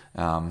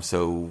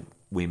 So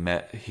we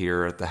met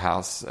here at the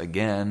house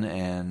again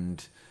and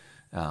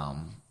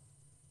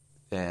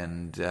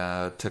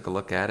took a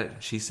look at it.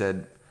 She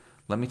said,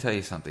 let me tell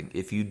you something.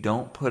 If you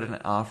don't put an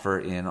offer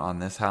in on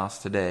this house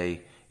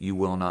today, you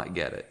will not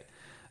get it.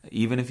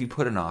 Even if you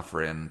put an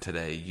offer in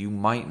today, you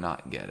might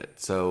not get it.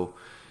 So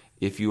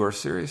if you are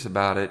serious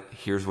about it,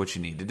 here's what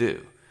you need to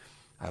do.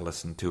 I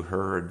listened to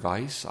her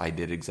advice. I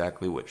did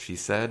exactly what she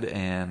said.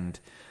 And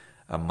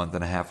a month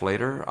and a half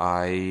later,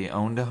 I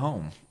owned a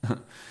home.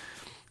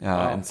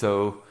 Wow. And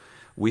so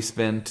we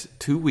spent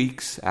 2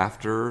 weeks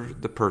after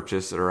the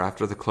purchase or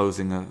after the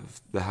closing of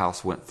the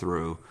house went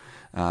through,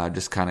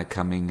 just kind of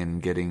coming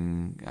and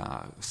getting,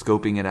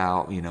 scoping it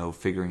out,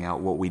 figuring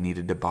out what we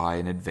needed to buy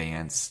in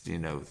advance,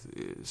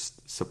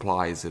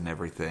 supplies and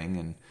everything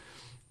and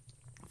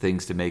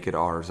things to make it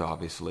ours,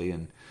 obviously.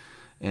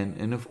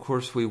 And of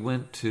course we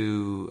went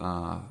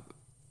to,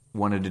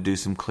 wanted to do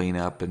some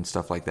cleanup and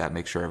stuff like that,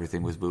 make sure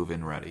everything was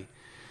move-in ready.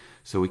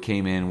 So we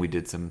came in, we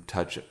did some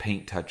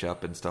paint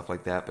touch-up and stuff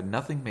like that, but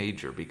nothing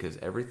major because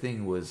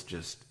everything was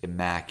just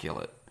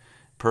immaculate.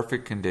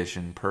 Perfect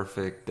condition,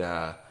 perfect,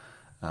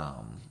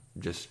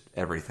 just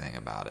everything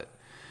about it.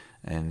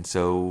 And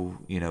so,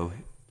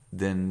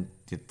 then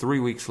 3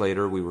 weeks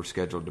later, we were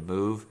scheduled to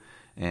move,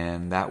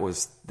 and that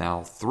was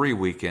now 3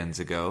 weekends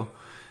ago.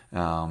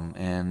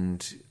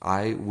 And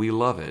we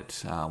love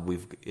it.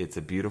 It's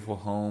a beautiful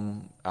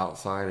home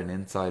outside and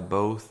inside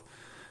both.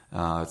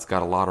 It's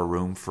got a lot of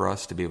room for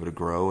us to be able to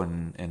grow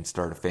and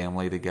start a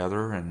family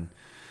together, and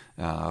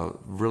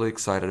really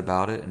excited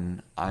about it.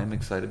 And I'm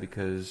excited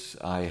because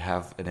I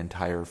have an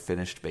entire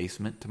finished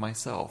basement to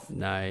myself.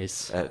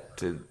 Nice. That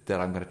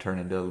I'm going to turn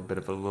into a bit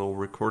of a little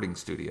recording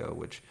studio,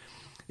 which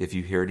if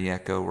you hear any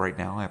echo right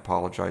now, I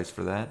apologize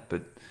for that,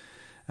 but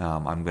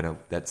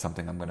that's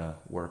something I'm going to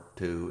work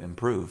to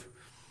improve.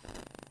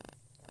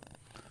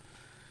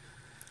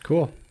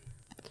 Cool.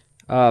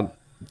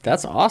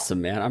 That's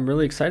awesome, man. I'm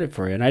really excited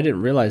for you. And I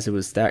didn't realize it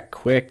was that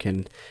quick,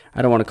 and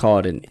I don't want to call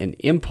it an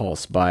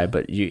impulse buy,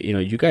 but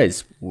you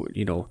guys,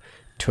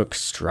 took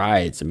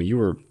strides. I mean,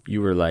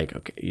 you were like,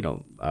 okay,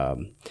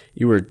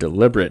 you were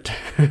deliberate.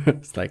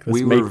 It's like,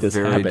 let's make this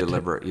We were very habit.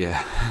 deliberate.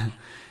 Yeah.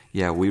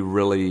 Yeah. We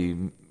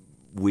really,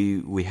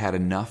 we had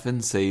enough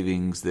in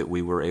savings that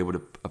we were able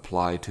to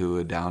apply to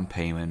a down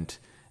payment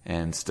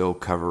and still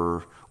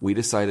cover. We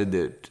decided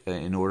that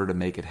in order to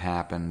make it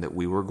happen, that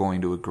we were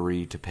going to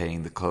agree to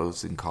paying the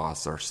closing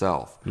costs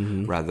ourselves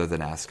rather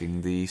than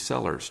asking the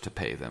sellers to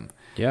pay them.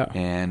 Yeah.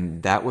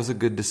 And that was a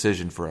good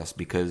decision for us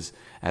because,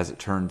 as it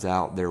turns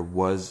out, there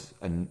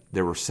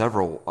were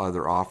several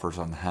other offers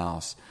on the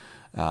house,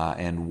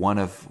 and one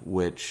of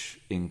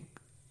which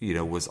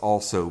was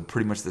also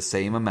pretty much the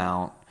same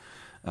amount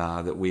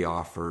that we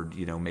offered,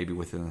 maybe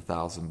within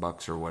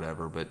 $1,000 or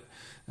whatever, but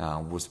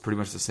was pretty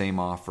much the same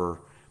offer.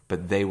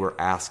 But they were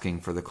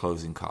asking for the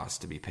closing costs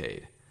to be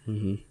paid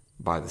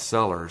by the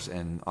sellers,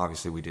 and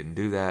obviously we didn't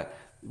do that.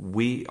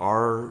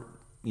 Our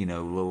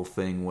little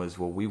thing was,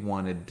 we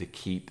wanted to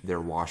keep their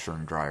washer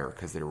and dryer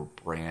because they were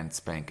brand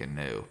spanking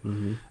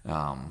new.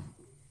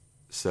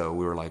 So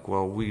we were like,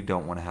 well, we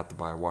don't want to have to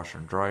buy a washer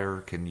and dryer.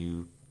 Can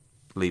you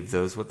leave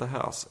those with the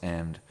house?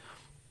 And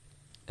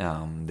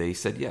they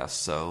said yes.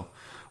 So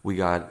we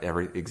got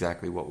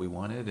exactly what we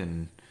wanted,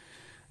 and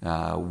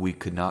we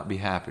could not be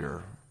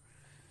happier.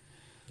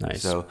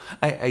 Nice. So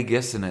I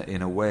guess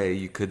in a way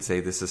you could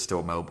say this is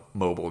still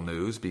mobile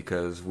news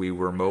because we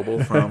were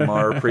mobile from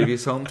our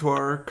previous home to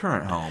our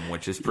current home,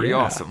 which is pretty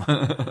awesome.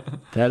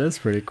 That is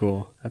pretty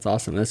cool. That's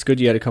awesome. That's good.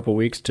 You had a couple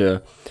weeks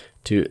for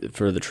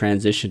the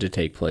transition to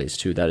take place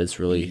too. That is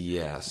really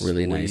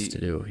really nice to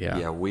do.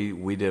 Yeah.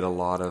 We did a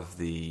lot of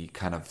the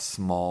kind of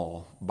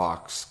small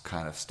box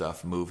kind of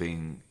stuff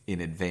moving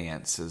in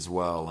advance as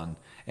well,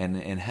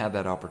 and had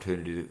that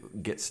opportunity to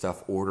get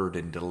stuff ordered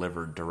and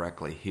delivered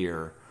directly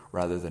here,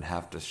 rather than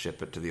have to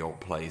ship it to the old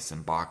place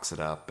and box it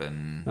up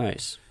and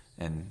nice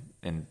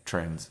and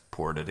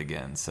transport it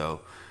again.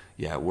 So,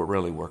 yeah, it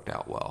really worked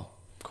out well.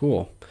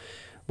 Cool.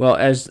 Well,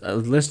 as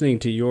listening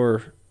to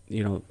your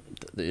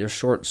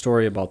short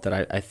story about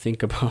that, I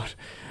think about.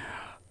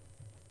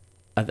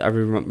 I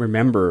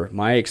remember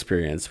my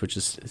experience, which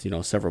is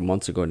several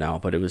months ago now,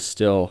 but it was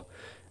still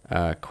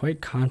quite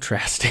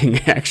contrasting,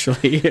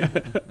 actually.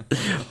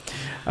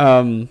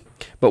 But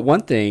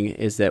one thing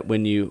is that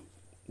when you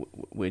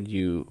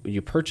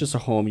purchase a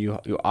home,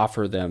 you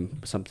offer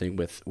them something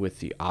with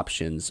the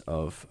options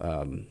of,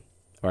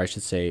 or I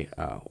should say,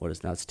 what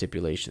is not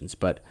stipulations,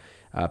 but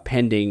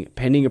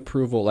pending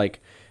approval. Like,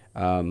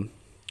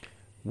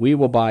 we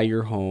will buy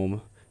your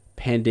home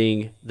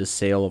pending the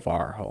sale of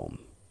our home.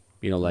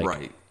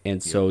 Right.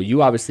 And so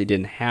you obviously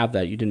didn't have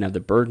that. You didn't have the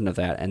burden of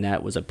that, and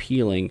that was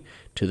appealing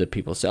to the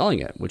people selling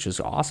it, which is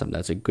awesome.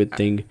 That's a good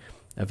thing,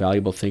 a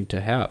valuable thing to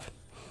have.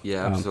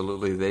 Yeah,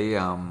 absolutely.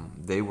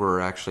 They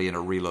were actually in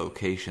a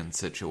relocation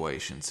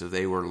situation, so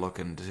they were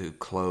looking to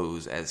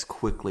close as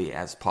quickly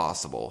as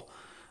possible.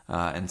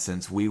 And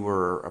since we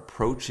were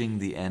approaching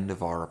the end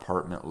of our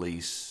apartment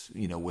lease,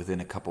 within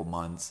a couple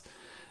months,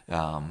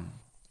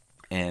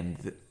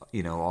 and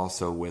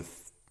also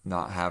with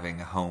not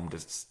having a home to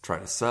try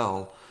to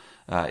sell,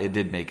 it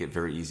did make it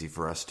very easy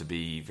for us to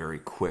be very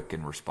quick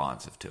and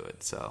responsive to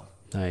it. So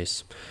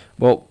nice.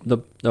 Well,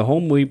 the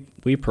home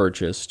we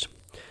purchased,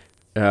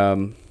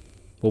 well,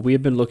 we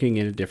had been looking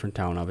in a different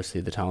town,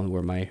 obviously the town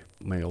where my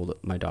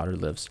daughter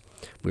lives.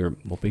 We were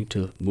hoping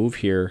to move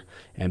here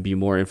and be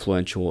more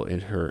influential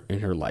in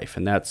her life,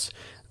 and that's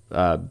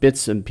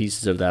bits and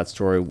pieces of that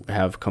story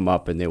have come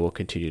up, and they will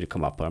continue to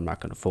come up. But I'm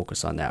not going to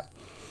focus on that.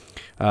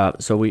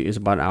 So it's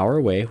about an hour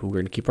away. We were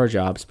going to keep our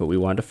jobs, but we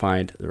wanted to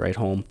find the right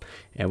home,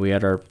 and we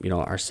had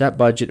our set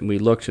budget, and we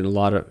looked in a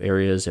lot of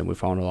areas, and we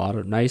found a lot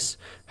of nice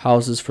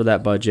houses for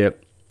that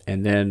budget.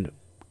 And then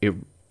it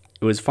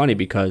was funny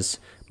because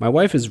my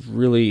wife is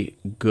really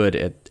good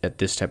at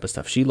this type of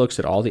stuff. She looks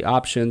at all the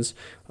options,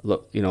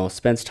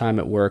 spends time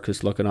at work,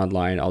 is looking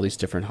online, all these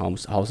different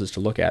houses to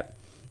look at.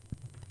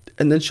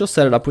 And then she'll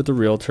set it up with the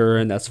realtor,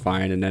 and that's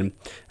fine. And then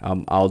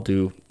I'll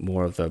do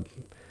more of the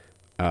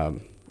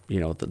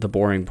the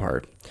boring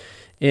part.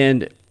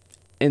 And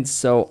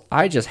so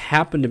I just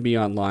happened to be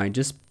online,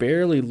 just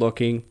barely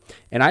looking,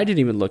 and I didn't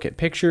even look at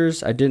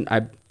pictures. I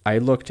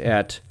looked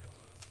at,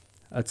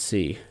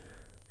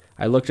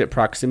 I looked at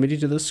proximity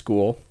to the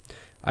school.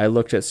 I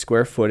looked at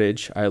square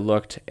footage. I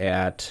looked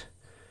at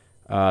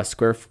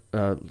square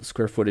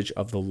footage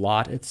of the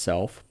lot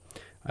itself.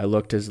 I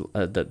looked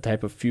at the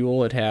type of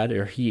fuel it had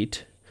or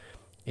heat.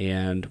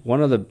 And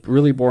one of the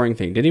really boring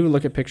things, didn't even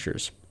look at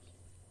pictures.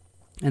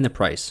 And the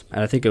price.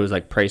 And I think it was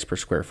like price per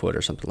square foot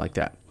or something like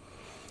that.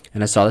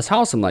 And I saw this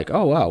house. I'm like,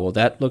 oh, wow, well,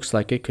 that looks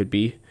like it could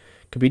be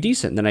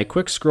decent. And then I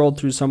quick scrolled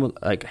through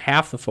like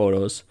half the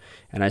photos,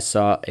 and I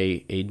saw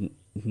a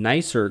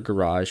nicer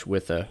garage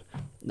with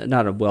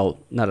not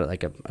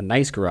a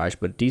nice garage,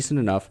 but decent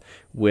enough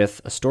with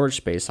a storage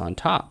space on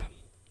top,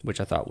 which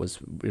I thought was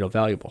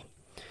valuable.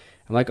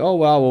 I'm like, oh,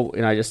 well,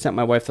 and I just sent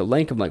my wife the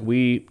link. I'm like,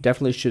 we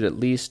definitely should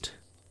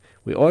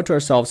we owe it to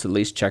ourselves to at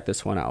least check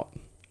this one out.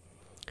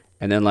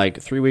 And then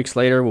like 3 weeks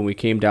later, when we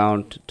came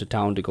down to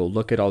town to go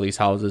look at all these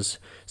houses,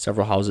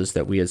 several houses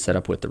that we had set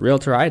up with the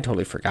realtor, I had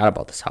totally forgot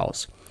about this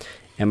house.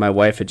 And my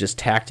wife had just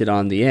tacked it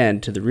on the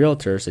end to the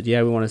realtor, said,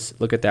 yeah, we want to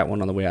look at that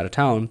one on the way out of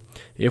town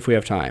if we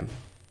have time.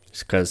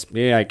 Because,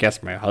 yeah, I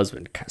guess my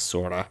husband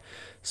sort of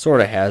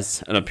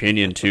has an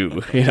opinion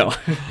too,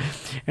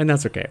 and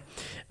that's okay.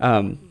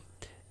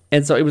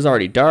 And so it was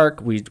already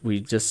dark. We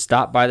just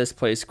stopped by this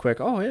place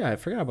quick. Oh, yeah, I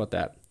forgot about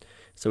that.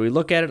 So we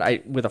look at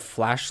it with a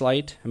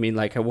flashlight.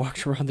 I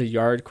walked around the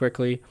yard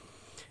quickly,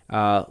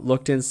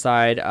 looked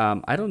inside.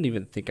 I don't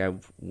even think I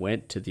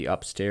went to the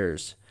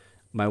upstairs.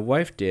 My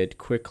wife did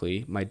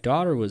quickly. My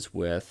daughter was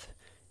with,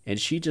 and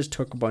she just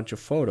took a bunch of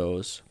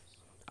photos.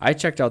 I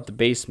checked out the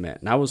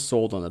basement, and I was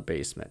sold on the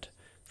basement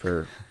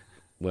for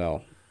a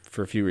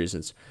few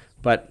reasons.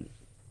 But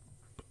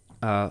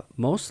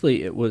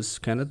mostly it was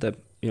kind of the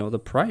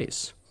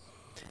price.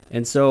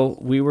 And so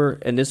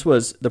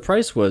the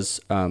price was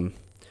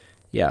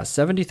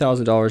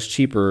 $70,000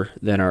 cheaper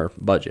than our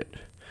budget.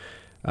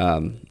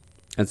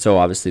 And so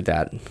obviously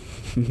that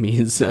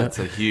means that's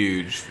a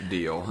huge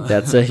deal.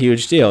 That's a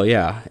huge deal,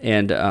 yeah.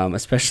 And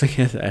especially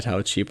at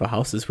how cheap a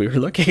houses we were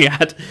looking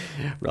at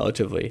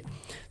relatively.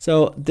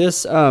 So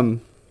this,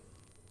 and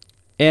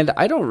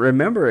I don't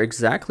remember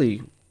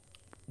exactly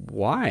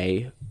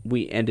why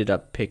we ended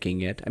up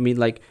picking it.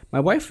 My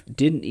wife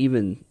didn't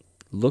even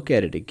look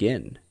at it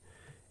again.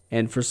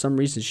 And for some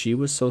reason, she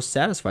was so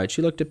satisfied.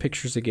 She looked at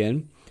pictures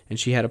again, and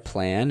she had a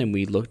plan, and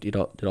we looked at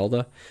all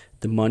the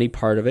money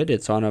part of it.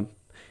 It's on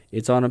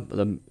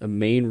a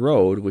main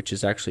road, which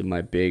is actually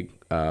my big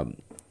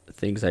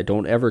things I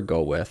don't ever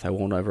go with. I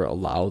won't ever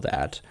allow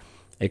that,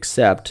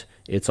 except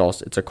it's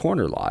a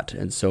corner lot,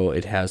 and so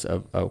it has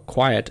a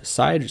quiet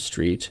side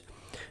street,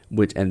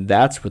 and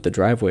that's what the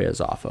driveway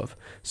is off of.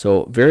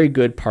 So very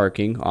good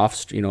parking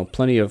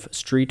plenty of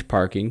street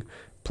parking.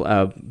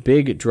 A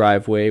big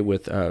driveway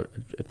with a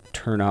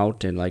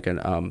turnout and like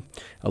a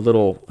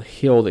little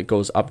hill that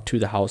goes up to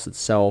the house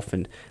itself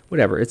and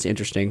whatever. It's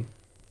interesting.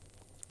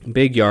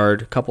 Big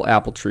yard, a couple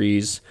apple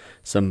trees,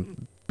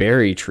 some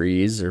berry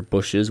trees or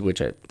bushes,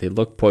 which they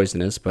look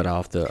poisonous, but I'll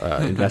have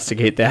to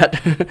investigate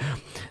that.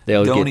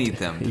 Don't eat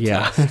them.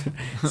 Yeah.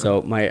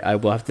 So I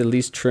will have to at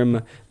least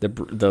trim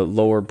the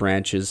lower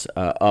branches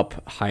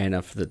up high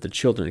enough that the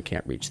children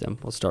can't reach them.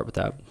 We'll start with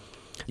that.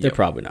 They're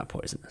probably not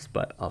poisonous,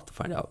 but I'll have to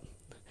find out.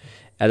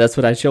 And that's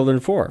what I have children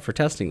for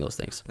testing those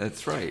things.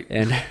 That's right.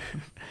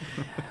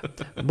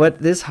 But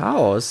this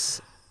house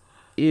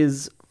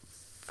is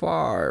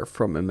far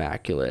from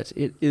immaculate.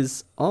 It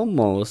is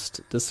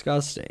almost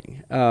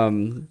disgusting.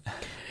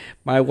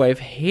 My wife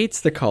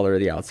hates the color of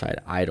the outside.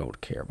 I don't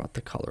care about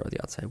the color of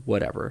the outside.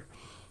 Whatever.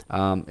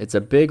 It's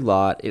a big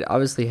lot. It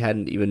obviously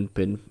hadn't even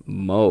been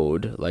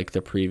mowed like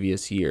the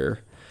previous year.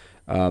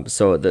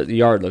 So the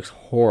yard looks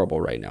horrible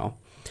right now.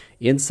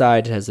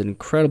 Inside it has an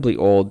incredibly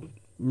old,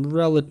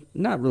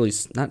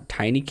 not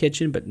tiny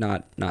kitchen, but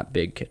not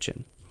big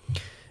kitchen.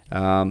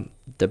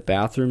 The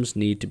bathrooms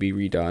need to be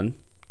redone.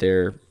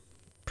 They're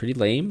pretty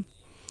lame.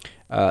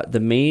 The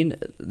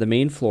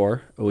main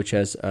floor, which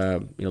has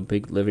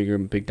big living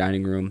room, big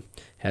dining room,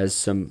 has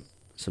some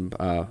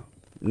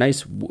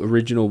nice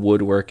original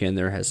woodwork in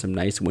there. Has some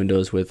nice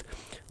windows with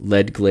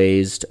lead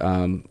glazed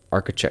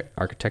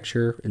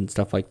architecture and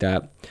stuff like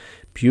that.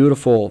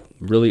 Beautiful,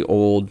 really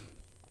old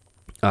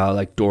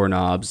like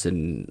doorknobs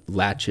and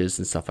latches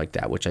and stuff like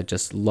that, which I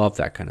just love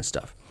that kind of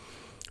stuff.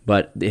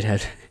 But it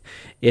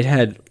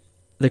had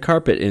the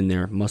carpet in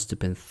there must have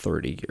been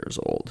 30 years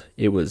old.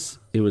 It was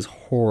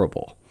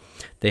horrible.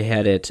 They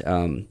had it,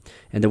 and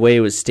the way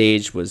it was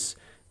staged was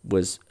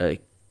a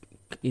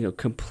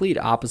complete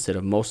opposite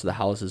of most of the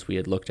houses we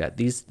had looked at.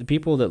 The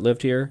people that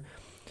lived here,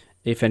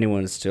 if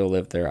anyone still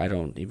lived there, I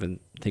don't even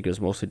think it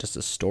was mostly just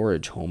a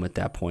storage home at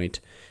that point.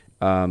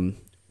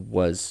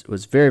 Was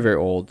very, very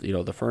old.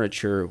 The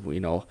furniture,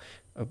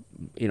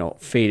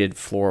 faded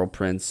floral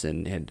prints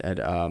and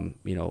had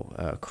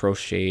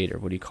crocheted, or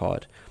what do you call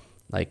it?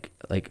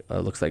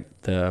 Looks like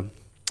the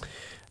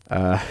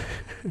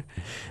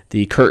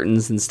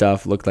curtains and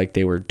stuff looked like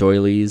they were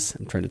doilies.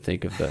 I'm trying to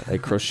think of the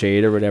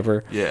crocheted or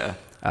whatever. Yeah.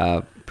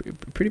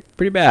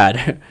 Pretty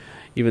bad.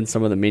 Even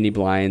some of the mini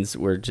blinds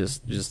were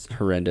just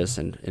horrendous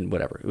and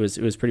whatever. It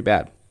was pretty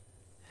bad.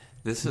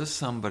 This is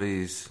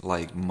somebody's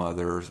like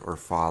mother's or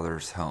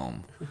father's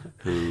home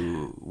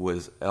who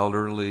was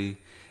elderly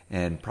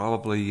and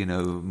probably,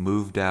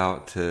 moved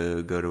out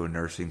to go to a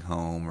nursing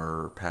home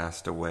or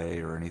passed away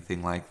or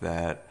anything like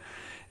that.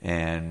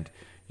 And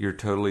you're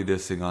totally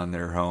dissing on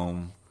their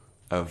home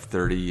of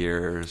 30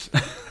 years.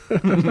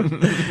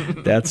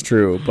 That's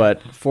true.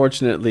 But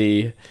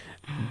fortunately,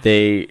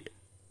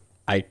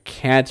 I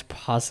can't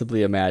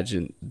possibly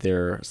imagine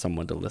they're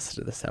someone to listen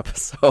to this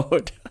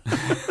episode.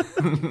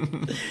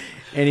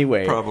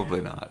 Anyway.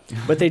 Probably not.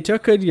 But they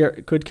took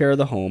good care of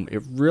the home.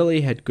 It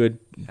really had good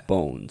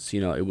bones.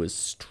 It was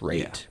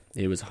straight.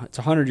 Yeah. It's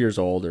 100 years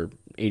old or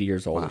 80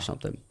 years old or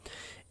something.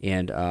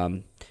 And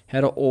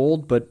had an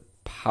old but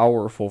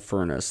powerful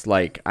furnace.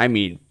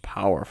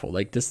 Powerful.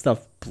 Like, this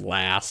stuff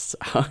blasts.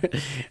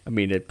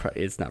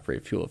 It's not very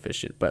fuel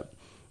efficient, but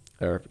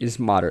is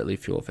moderately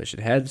fuel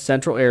efficient. Had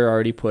central air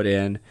already put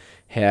in,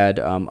 had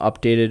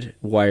updated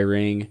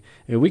wiring.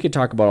 We could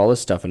talk about all this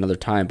stuff another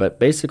time, but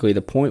basically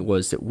the point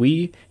was that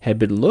we had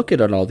been looking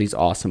at all these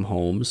awesome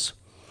homes,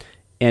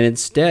 and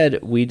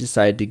instead we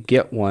decided to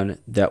get one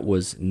that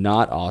was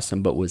not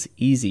awesome but was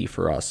easy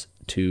for us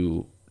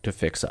to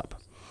fix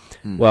up.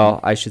 Mm-hmm. Well,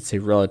 I should say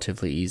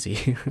relatively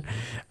easy.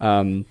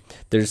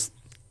 There's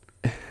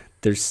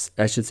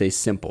I should say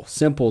simple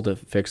to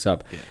fix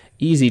up. Yeah.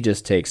 Easy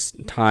just takes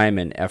time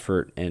and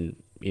effort and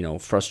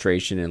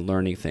frustration and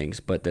learning things,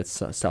 but that's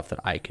stuff that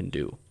I can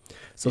do.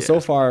 So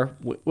far,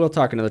 we'll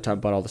talk another time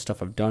about all the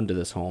stuff I've done to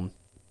this home.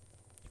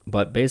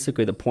 But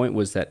basically, the point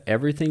was that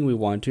everything we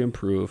wanted to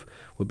improve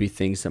would be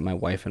things that my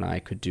wife and I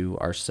could do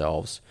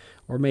ourselves,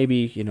 or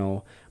maybe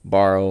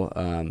borrow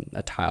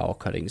a tile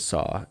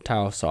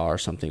saw or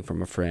something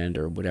from a friend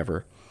or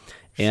whatever.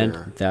 And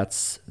sure.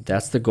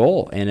 That's the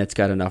goal, and it's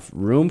got enough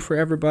room for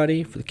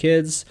everybody, for the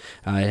kids.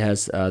 It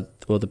has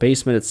the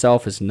basement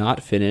itself is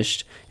not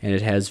finished, and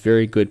it has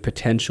very good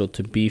potential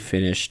to be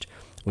finished,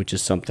 which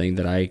is something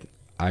that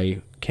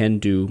I can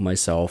do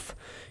myself,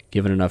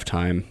 given enough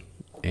time,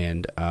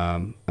 and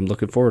I'm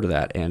looking forward to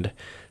that. And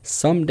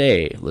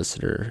someday,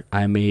 listener,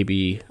 I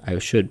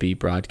should be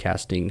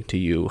broadcasting to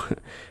you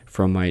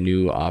from my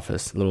new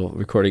office, little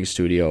recording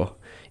studio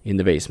in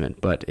the basement,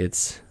 but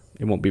it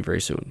won't be very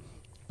soon.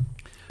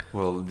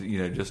 Well,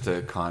 just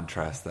to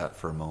contrast that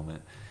for a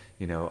moment,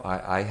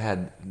 I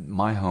had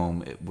my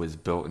home. It was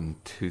built in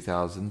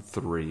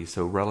 2003,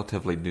 so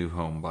relatively new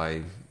home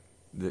by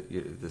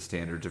the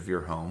standards of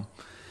your home.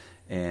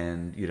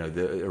 And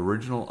the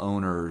original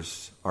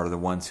owners are the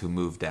ones who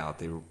moved out.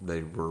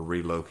 They were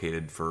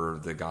relocated for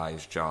the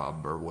guy's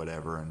job or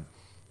whatever, and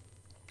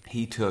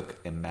he took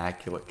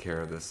immaculate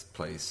care of this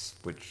place,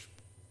 which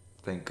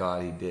thank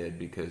God he did,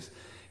 because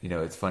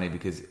it's funny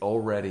because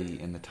already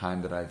in the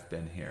time that I've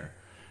been here.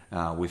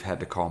 We've had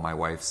to call my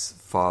wife's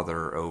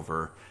father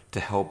over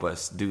to help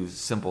us do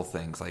simple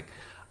things. Like,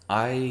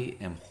 I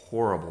am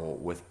horrible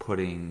with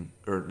putting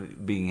or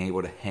being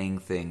able to hang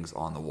things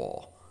on the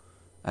wall.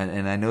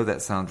 And I know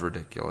that sounds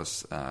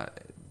ridiculous.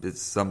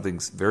 It's something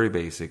very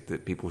basic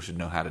that people should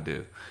know how to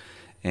do.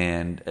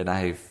 And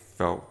I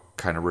felt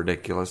kind of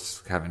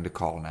ridiculous having to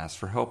call and ask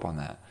for help on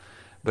that.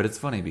 But it's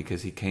funny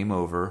because he came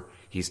over,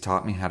 he's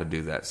taught me how to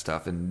do that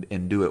stuff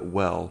and do it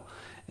well.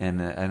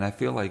 And I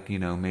feel like,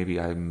 maybe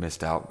I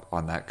missed out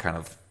on that kind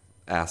of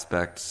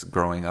aspects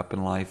growing up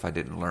in life. I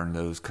didn't learn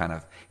those kind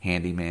of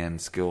handyman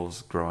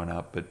skills growing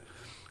up, but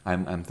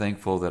I'm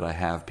thankful that I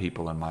have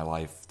people in my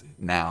life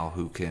now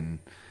who can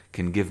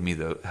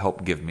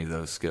help give me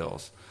those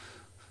skills.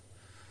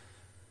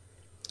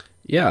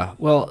 Yeah,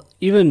 well,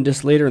 even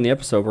just later in the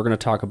episode, we're going to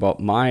talk about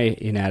my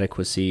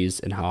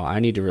inadequacies and how I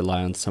need to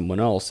rely on someone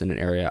else in an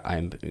area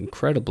I'm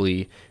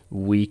incredibly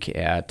weak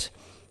at.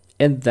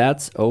 And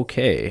that's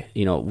okay.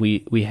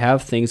 We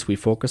have things we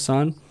focus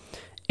on.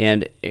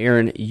 And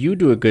Aaron,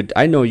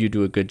 I know you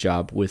do a good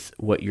job with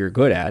what you're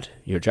good at,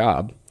 your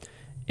job.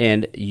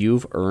 and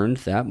you've earned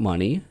that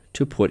money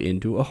to put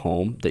into a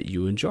home that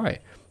you enjoy.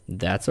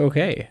 That's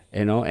okay,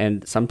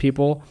 and some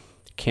people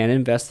can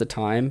invest the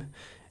time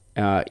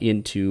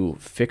into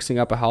fixing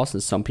up a house,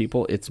 and some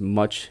people it's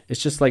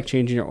just like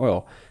changing your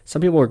oil.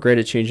 Some people are great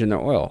at changing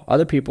their oil.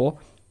 Other people,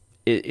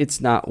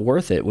 it's not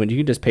worth it when you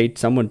can just pay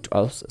someone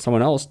else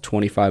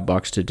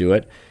 $25 to do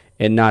it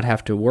and not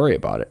have to worry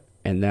about it,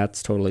 and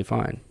that's totally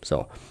fine.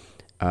 So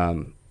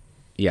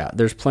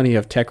there's plenty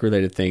of tech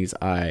related things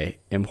I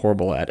am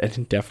horrible at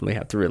and definitely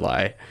have to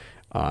rely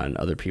on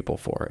other people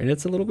for, and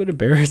it's a little bit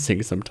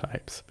embarrassing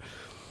sometimes.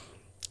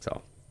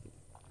 So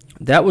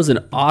that was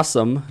an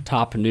awesome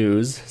top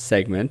news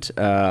segment.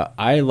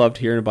 I loved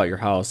hearing about your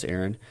house,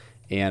 Aaron,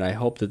 and I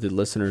hope that the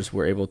listeners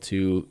were able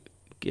to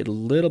get a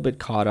little bit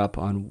caught up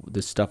on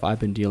the stuff I've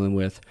been dealing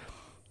with.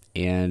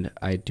 And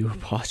I do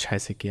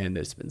apologize again.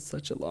 It's been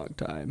such a long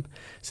time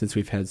since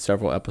we've had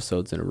several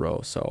episodes in a row.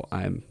 So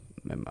I'm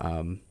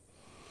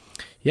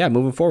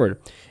moving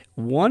forward.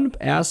 One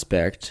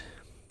aspect,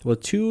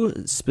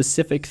 two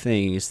specific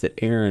things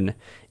that Aaron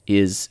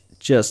is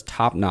just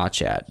top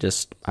notch at.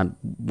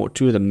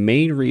 Two of the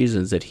main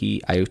reasons that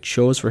I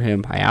chose for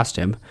him, I asked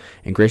him,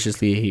 and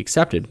graciously he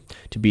accepted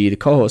to be the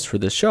co-host for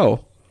this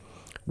show,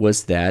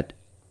 was that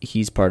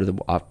he's part of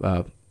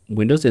the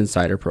Windows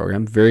Insider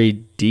program, very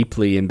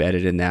deeply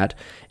embedded in that,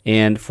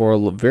 and for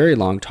a very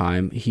long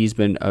time he's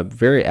been a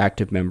very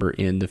active member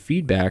in the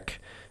feedback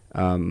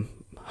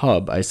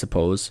hub, I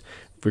suppose,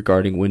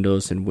 regarding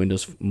Windows and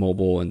Windows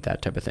Mobile and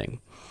that type of thing.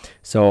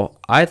 So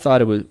I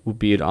thought it would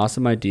be an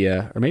awesome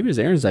idea, or maybe it was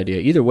Aaron's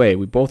idea. Either way,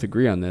 we both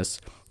agree on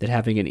this, that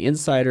having an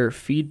insider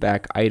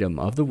feedback item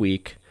of the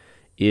week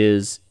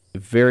is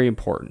very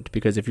important,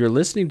 because if you're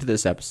listening to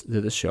this episode,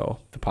 to this show,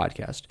 the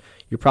podcast,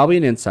 you're probably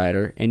an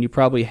insider and you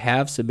probably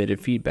have submitted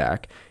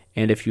feedback.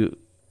 And if you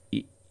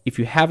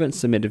haven't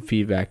submitted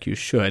feedback, you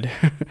should.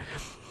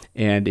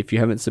 And if you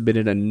haven't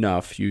submitted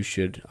enough, you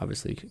should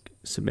obviously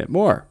submit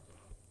more.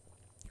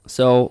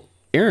 So,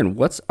 Aaron,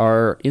 what's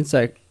our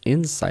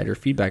insider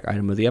feedback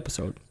item of the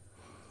episode?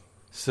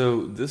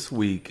 So this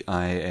week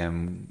I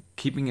am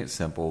keeping it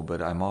simple,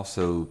 but I'm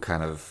also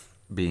kind of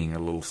being a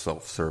little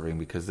self-serving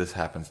because this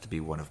happens to be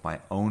one of my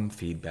own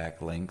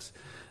feedback links.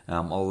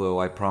 Although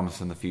I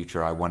promise in the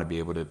future I want to be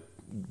able to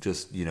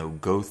just,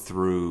 go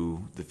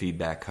through the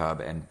feedback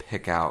hub and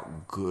pick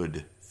out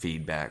good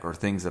feedback or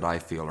things that I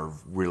feel are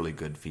really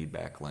good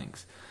feedback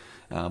links.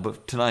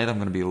 But tonight I'm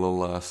going to be a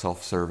little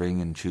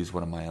self-serving and choose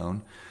one of my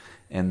own.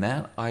 And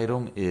that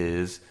item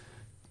is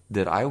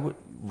that I would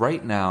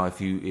right now,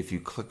 if you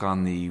click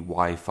on the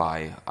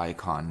Wi-Fi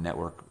icon,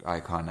 network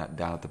icon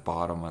down at the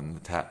bottom on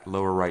the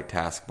lower right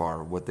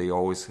taskbar, what they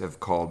always have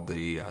called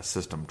the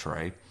system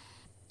tray,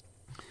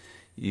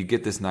 you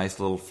get this nice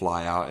little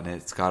flyout, and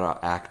it's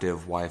got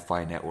active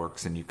Wi-Fi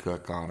networks, and you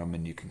click on them,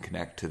 and you can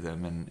connect to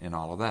them, and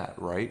all of that,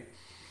 right?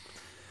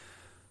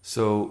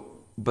 So,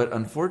 but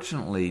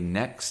unfortunately,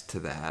 next to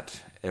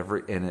that,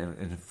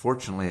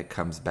 unfortunately it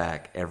comes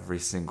back every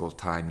single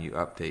time you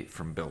update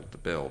from build to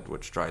build,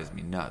 which drives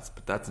me nuts,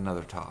 but that's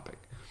another topic.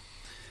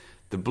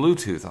 The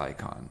Bluetooth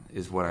icon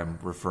is what I'm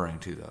referring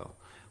to, though.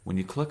 When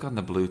you click on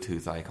the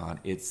Bluetooth icon,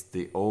 it's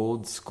the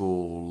old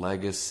school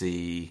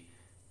legacy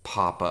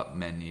pop-up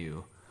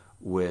menu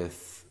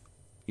with,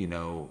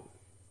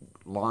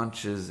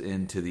 launches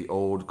into the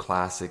old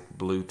classic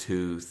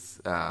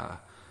Bluetooth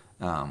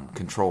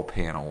control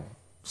panel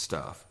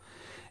stuff.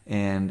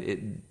 And it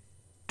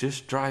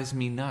just drives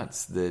me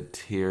nuts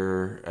that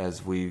here,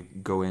 as we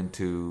go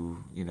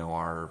into,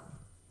 our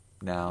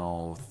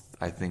now,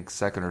 I think,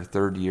 second or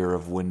third year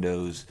of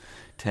Windows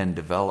 10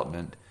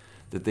 development,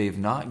 that they've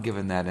not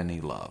given that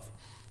any love.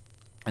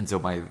 And so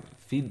my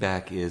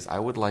feedback is I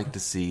would like to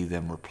see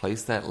them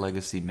replace that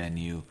legacy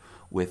menu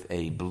with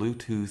a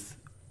Bluetooth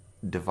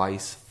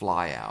device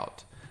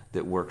flyout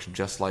that works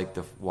just like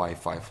the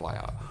Wi-Fi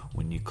flyout.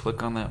 When you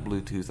click on that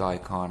Bluetooth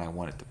icon, I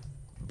want it to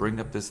bring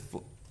up this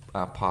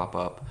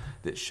pop-up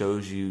that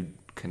shows you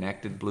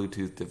connected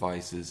Bluetooth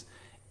devices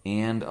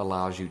and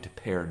allows you to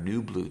pair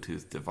new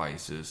Bluetooth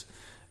devices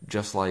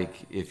just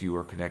like if you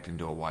were connecting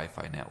to a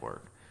Wi-Fi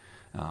network.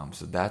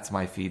 So that's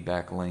my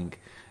feedback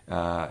link,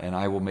 and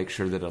I will make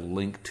sure that a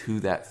link to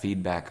that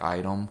feedback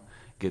item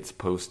gets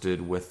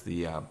posted with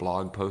the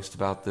blog post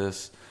about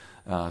this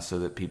so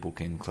that people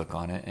can click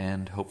on it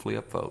and hopefully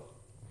upvote.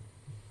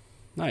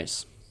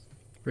 Nice.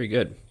 Very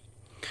good.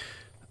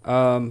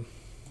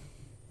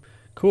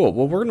 Cool.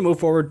 Well, we're going to move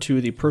forward to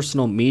the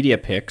personal media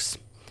picks.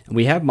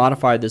 We have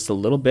modified this a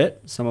little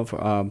bit. Some of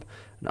an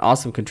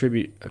awesome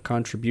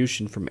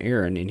contribution from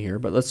Aaron in here,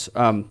 but let's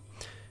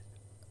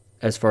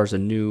as far as a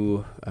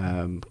new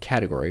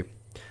category.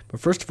 But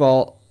first of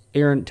all,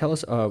 Aaron, tell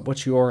us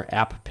what's your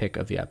app pick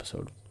of the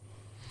episode?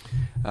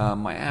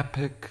 My app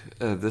pick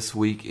this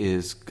week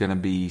is going to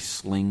be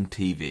Sling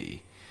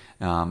TV.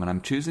 And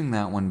I'm choosing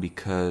that one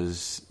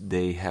because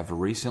they have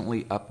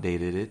recently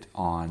updated it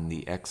on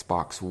the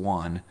Xbox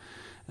One.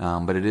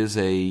 But it is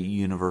a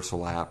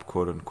universal app,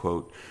 quote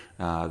unquote,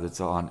 that's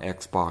on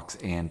Xbox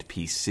and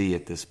PC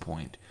at this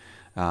point.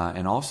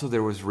 And also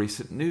there was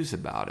recent news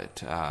about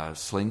it.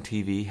 Sling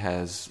TV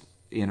has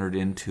entered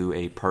into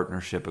a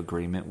partnership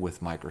agreement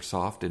with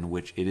Microsoft in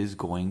which it is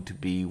going to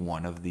be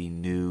one of the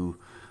new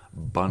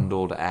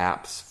bundled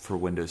apps for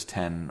Windows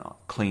 10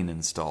 clean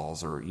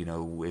installs. Or,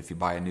 if you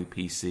buy a new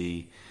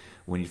PC,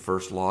 when you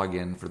first log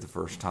in for the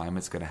first time,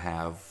 it's going to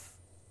have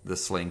the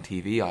Sling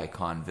TV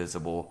icon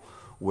visible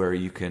where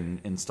you can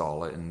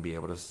install it and be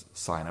able to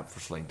sign up for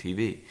Sling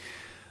TV.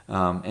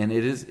 And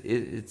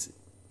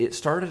it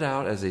started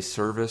out as a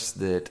service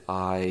that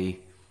I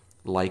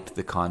liked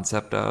the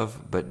concept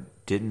of,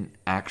 but didn't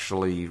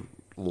actually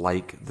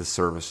like the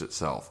service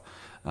itself.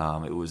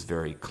 It was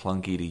very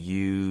clunky to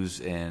use,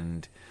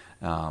 and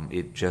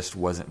it just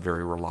wasn't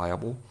very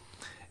reliable.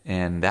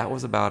 And that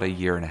was about a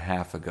year and a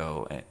half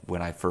ago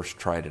when I first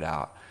tried it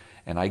out.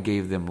 And I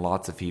gave them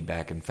lots of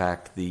feedback. In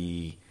fact,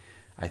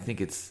 I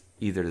think it's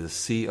either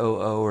the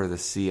COO or the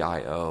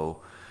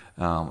CIO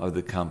of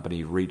the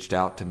company reached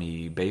out to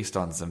me based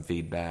on some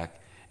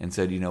feedback and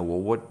said,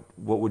 what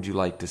would you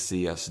like to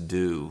see us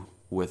do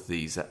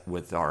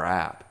with our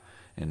app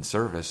and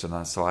service?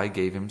 And so I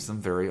gave him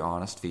some very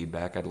honest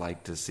feedback. I'd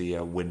like to see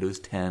a Windows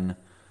 10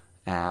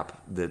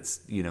 app that's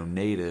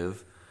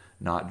native,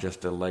 not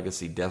just a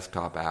legacy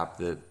desktop app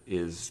that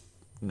is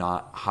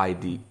not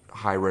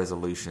high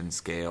resolution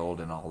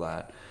scaled and all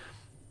that.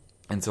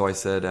 And so I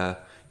said, I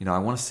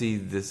want to see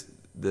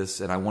this,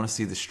 and I want to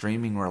see the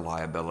streaming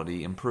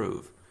reliability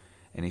improve.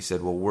 And he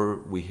said, well,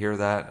 we hear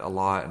that a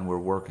lot, and we're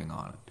working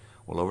on it.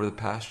 Well, over the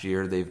past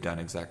year, they've done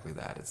exactly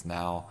that. It's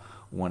now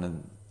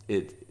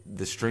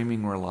the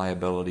streaming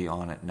reliability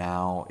on it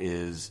now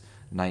is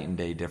night and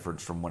day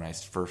difference from when I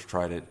first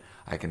tried it.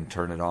 I can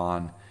turn it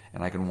on,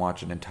 and I can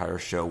watch an entire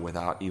show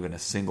without even a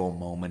single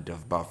moment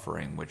of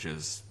buffering, which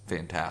is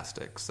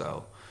fantastic.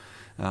 So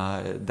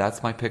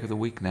that's my pick of the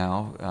week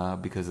now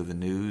because of the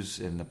news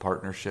and the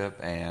partnership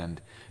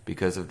and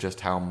because of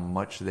just how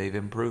much they've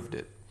improved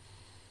it.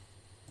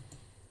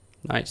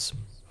 Nice.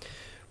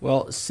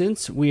 Well,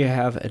 since we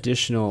have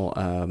additional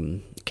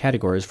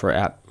categories for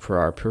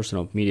our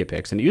personal media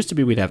picks, and it used to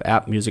be we'd have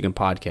app, music, and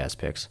podcast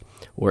picks,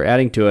 we're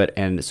adding to it,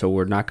 and so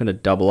we're not going to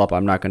double up.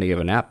 I'm not going to give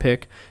an app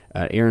pick.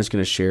 Aaron's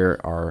going to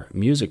share our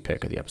music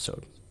pick of the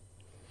episode.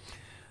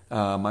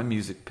 My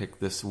music pick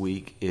this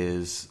week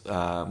is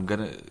I'm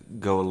going to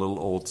go a little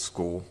old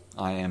school.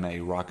 I am a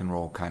rock and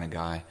roll kind of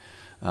guy,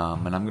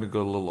 and I'm going to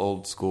go a little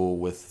old school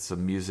with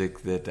some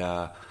music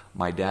that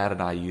my dad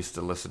and I used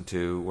to listen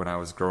to when I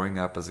was growing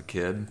up as a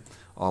kid,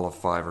 all of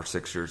 5 or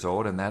 6 years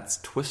old, and that's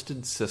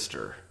Twisted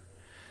Sister.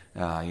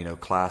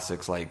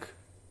 Classics like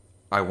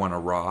I Wanna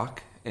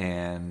Rock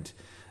and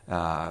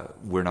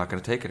We're Not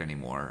Gonna Take It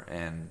Anymore.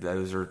 And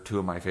those are two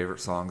of my favorite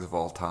songs of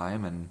all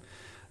time. And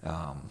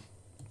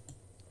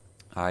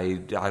I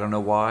don't know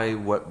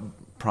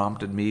what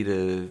prompted me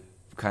to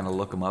kind of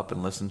look them up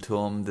and listen to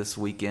them this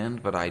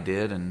weekend, but I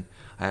did. And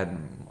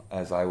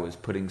as I was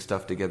putting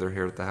stuff together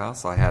here at the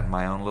house, I had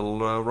my own little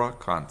rock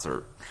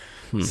concert.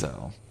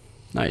 So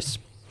nice.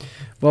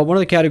 Well, one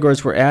of the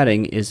categories we're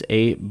adding is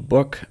a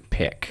book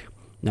pick.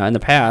 Now, in the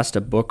past,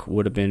 a book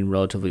would have been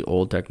relatively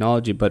old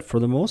technology, but for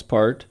the most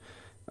part,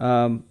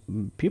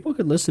 people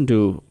could listen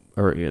to,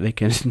 or they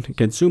can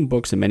consume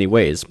books in many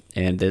ways,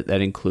 and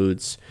that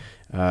includes,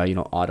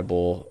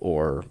 Audible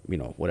or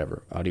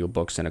whatever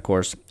audiobooks. And of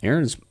course,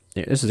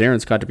 this is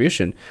Aaron's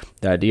contribution,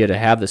 the idea to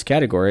have this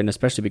category, and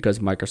especially because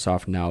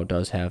Microsoft now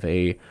does have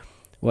I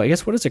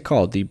guess what is it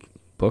called? The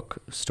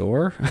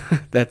bookstore?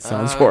 That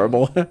sounds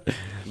horrible.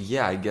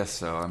 Yeah, I guess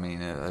so. I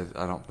mean,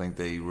 I don't think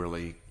they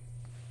really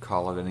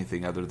call it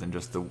anything other than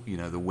just the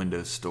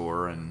Windows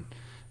Store, and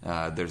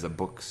there's a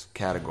books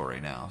category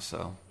now.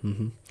 So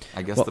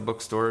I guess the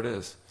bookstore it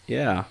is.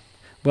 Yeah.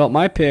 Well,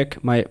 my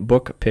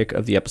book pick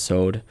of the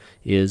episode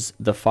is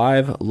The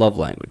 5 Love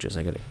Languages.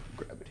 I gotta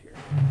grab it here.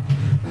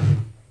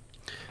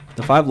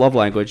 The 5 Love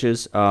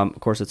Languages. Of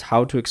course, it's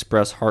How to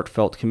Express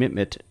Heartfelt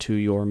Commitment to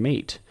Your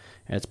Mate.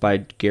 It's by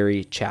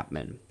Gary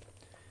Chapman.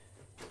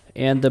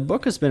 And the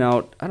book has been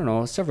out,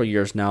 several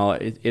years now.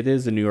 It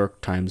is a New York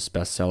Times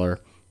bestseller.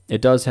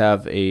 It does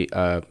have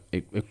a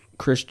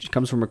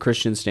comes from a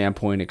Christian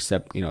standpoint,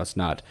 except it's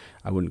not.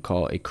 I wouldn't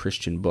call it a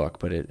Christian book,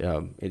 but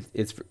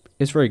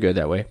it's very good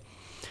that way.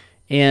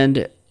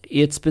 And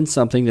it's been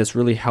something that's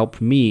really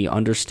helped me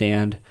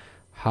understand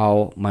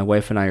how my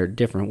wife and I are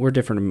different. We're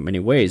different in many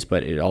ways,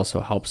 but it also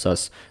helps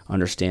us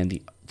understand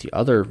the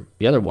other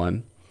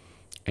one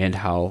and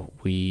how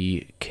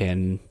we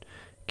can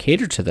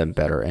cater to them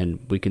better and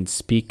we can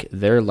speak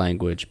their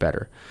language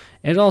better.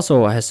 And it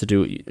also has to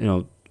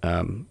do,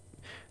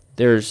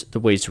 there's the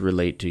ways to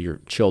relate to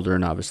your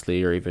children,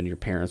 obviously, or even your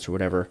parents or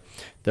whatever.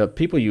 The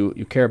people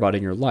you care about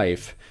in your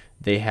life,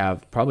 they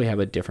probably have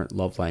a different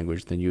love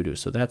language than you do.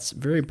 So that's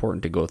very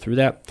important to go through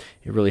that.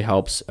 It really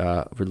helps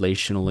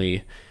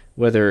relationally,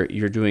 whether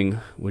you're doing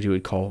what you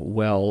would call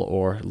well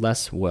or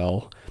less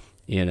well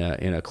in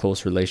a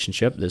close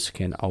relationship. This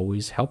can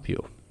always help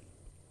you.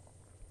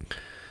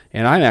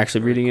 And I'm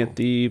actually reading it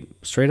the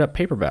straight up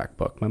paperback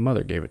book. My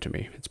mother gave it to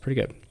me. It's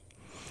pretty good.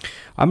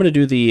 I'm going to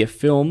do the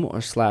film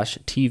or slash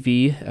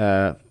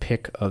TV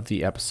pick of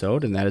the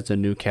episode, and that is a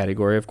new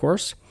category, of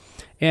course.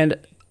 And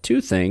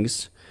two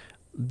things.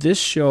 This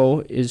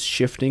show is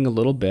shifting a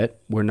little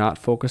bit. We're not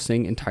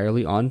focusing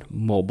entirely on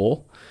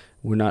mobile.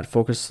 We're not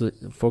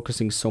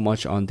focusing so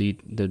much on the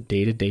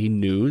day-to-day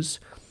news.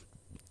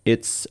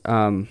 It's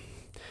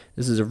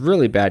this is a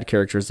really bad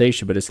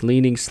characterization, but it's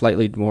leaning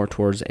slightly more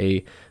towards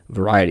a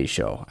variety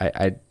show.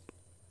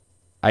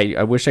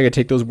 I wish I could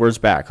take those words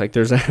back. Like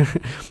there's a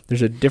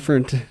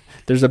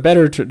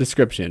better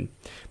description,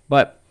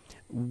 but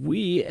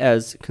we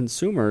as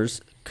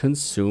consumers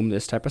consume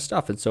this type of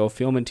stuff, and so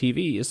film and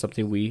TV is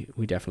something we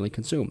definitely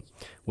consume,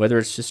 whether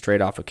it's just straight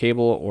off of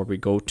cable or we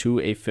go to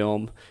a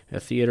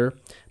theater,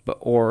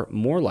 or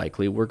more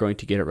likely we're going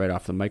to get it right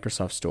off the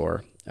Microsoft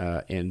Store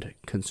and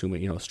consume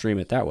it, stream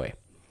it that way.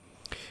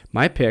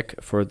 My pick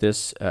for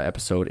this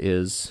episode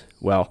is,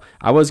 well,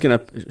 I was going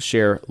to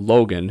share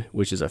Logan,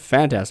 which is a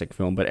fantastic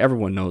film, but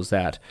everyone knows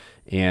that.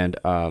 And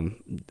I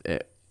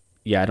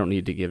don't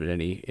need to give it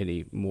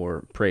any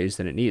more praise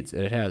than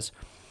it has.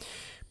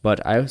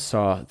 But I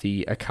saw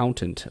The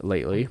Accountant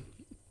lately,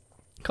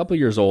 a couple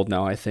years old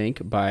now, I think,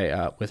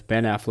 with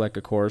Ben Affleck,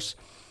 of course,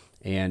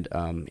 and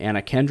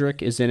Anna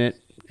Kendrick is in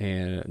it,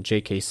 and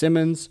J.K.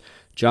 Simmons,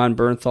 John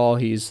Bernthal,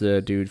 he's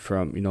the dude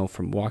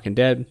from Walking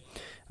Dead.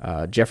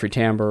 Jeffrey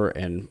Tambor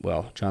and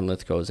John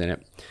Lithgow's in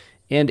it,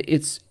 and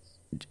it's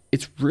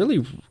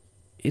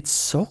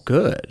so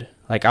good.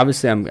 Like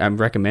obviously I'm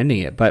recommending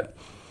it, but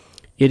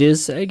it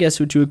is, I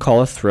guess, what you would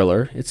call a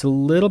thriller. It's a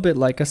little bit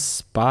like a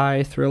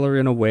spy thriller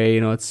in a way.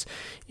 It's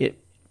a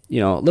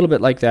little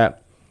bit like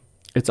that.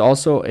 It's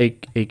also a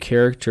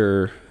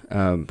character.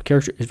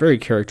 It's very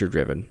character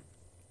driven.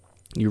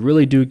 You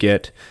really do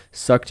get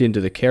sucked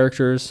into the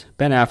characters.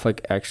 Ben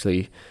Affleck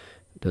actually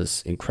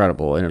does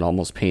incredible, and it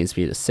almost pains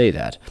me to say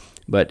that,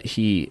 but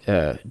he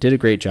did a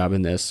great job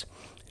in this.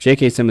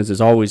 J.K. Simmons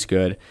is always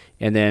good,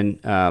 and then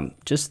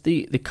just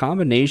the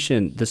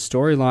combination, the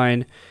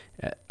storyline,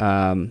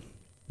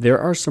 there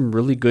are some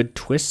really good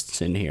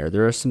twists in here.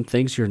 There are some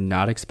things you're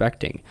not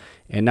expecting,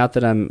 and not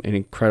that I'm an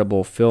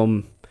incredible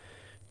film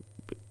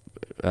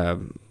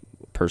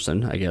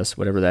person, I guess,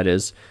 whatever that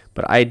is,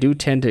 but I do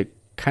tend to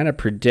kind of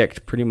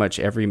predict pretty much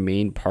every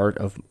main part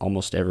of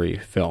almost every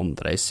film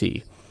that I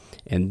see.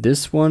 And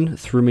this one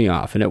threw me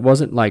off. And it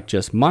wasn't like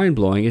just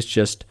mind-blowing. It's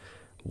just,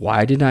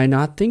 why did I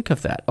not think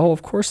of that? Oh,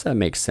 of course that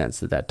makes sense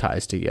that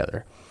ties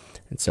together.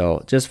 And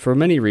so just for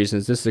many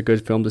reasons, this is a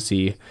good film to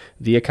see.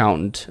 The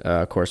Accountant,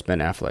 of course, Ben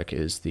Affleck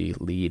is the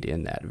lead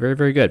in that. Very,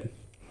 very good.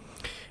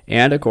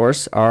 And, of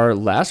course, our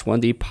last one,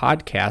 the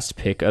podcast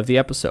pick of the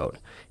episode.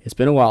 It's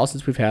been a while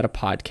since we've had a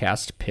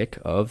podcast pick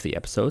of the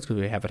episodes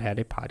because we haven't had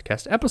a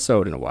podcast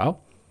episode in a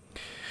while.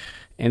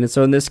 And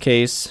so in this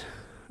case,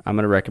 I'm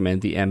going to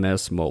recommend the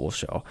MS Mobile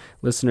Show.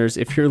 Listeners,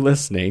 if you're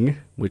listening,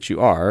 which you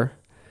are,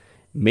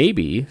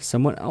 maybe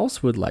someone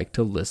else would like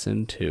to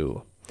listen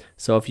to.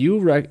 So if you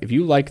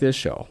like this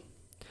show,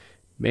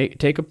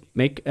 make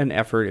an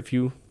effort if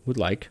you would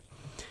like,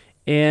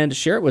 and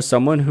share it with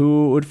someone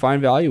who would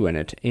find value in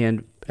it.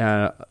 And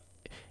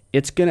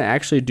it's going to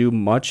actually that's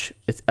going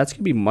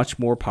to be much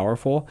more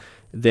powerful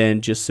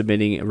than just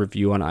submitting a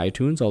review on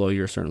iTunes, although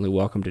you're certainly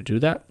welcome to do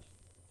that.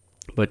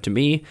 But to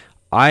me,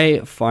 I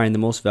find the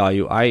most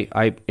value.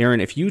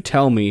 Aaron, if you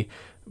tell me,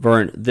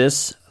 Vern,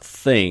 this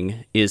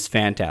thing is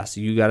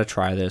fantastic, you got to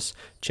try this,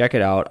 check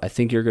it out, I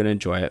think you're going to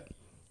enjoy it,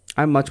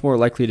 I'm much more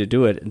likely to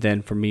do it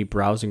than for me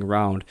browsing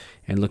around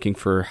and looking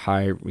for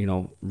high,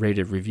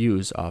 rated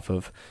reviews off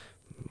of,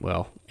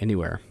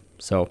 anywhere.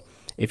 So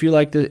if you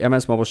like the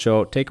MS Mobile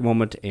Show, take a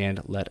moment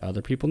and let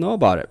other people know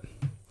about it.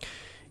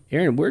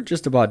 Aaron, we're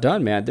just about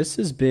done, man. This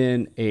has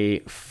been a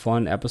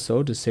fun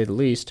episode, to say the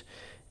least.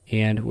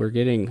 And we're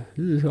getting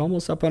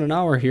almost up on an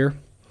hour here.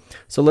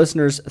 So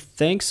listeners,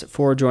 thanks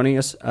for joining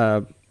us.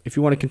 If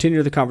you want to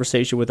continue the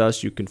conversation with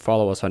us, you can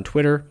follow us on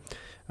Twitter.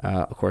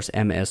 Of course,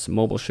 MS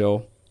Mobile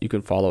Show. You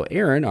can follow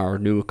Aaron, our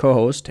new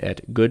co-host,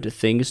 at Good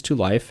Things to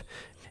Life.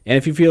 And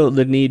if you feel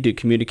the need to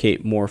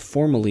communicate more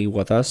formally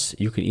with us,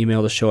 you can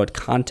email the show at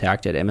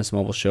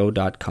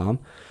contact@msmobileshow.com.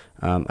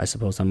 I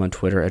suppose I'm on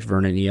Twitter at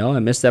VernonEL. I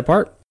missed that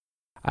part.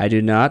 I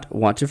do not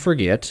want to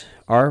forget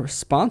our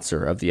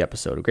sponsor of the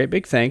episode. A great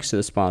big thanks to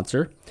the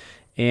sponsor.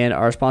 And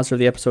our sponsor of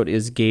the episode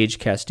is Gage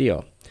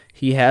Castillo.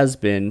 He has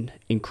been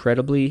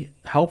incredibly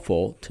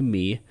helpful to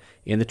me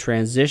in the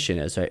transition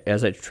as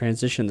I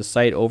transition the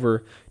site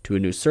over to a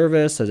new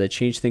service, as I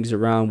change things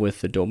around with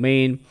the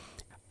domain.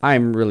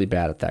 I'm really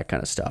bad at that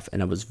kind of stuff.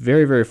 And I was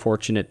very, very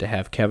fortunate to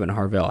have Kevin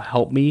Harvell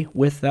help me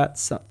with that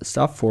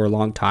stuff for a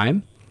long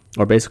time,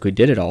 or basically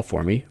did it all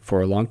for me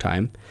for a long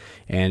time.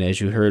 And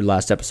as you heard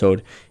last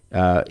episode,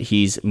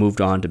 he's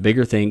moved on to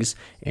bigger things,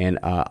 and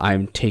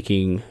I'm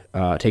taking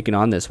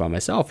on this by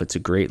myself. It's a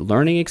great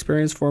learning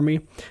experience for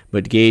me,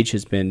 but Gage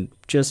has been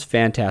just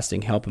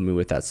fantastic helping me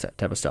with that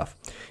type of stuff.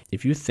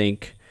 If you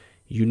think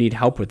you need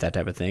help with that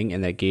type of thing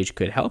and that Gage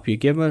could help you,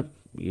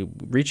 you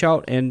reach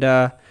out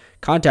and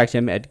contact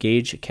him at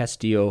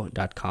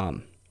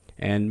gagecastillo.com.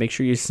 and make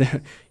sure you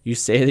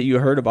say that you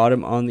heard about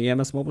him on the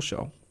MS Mobile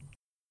Show.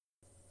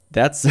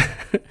 That's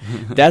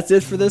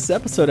it for this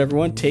episode,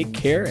 everyone. Take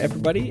care,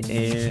 everybody,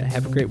 and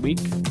have a great week,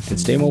 and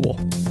stay mobile.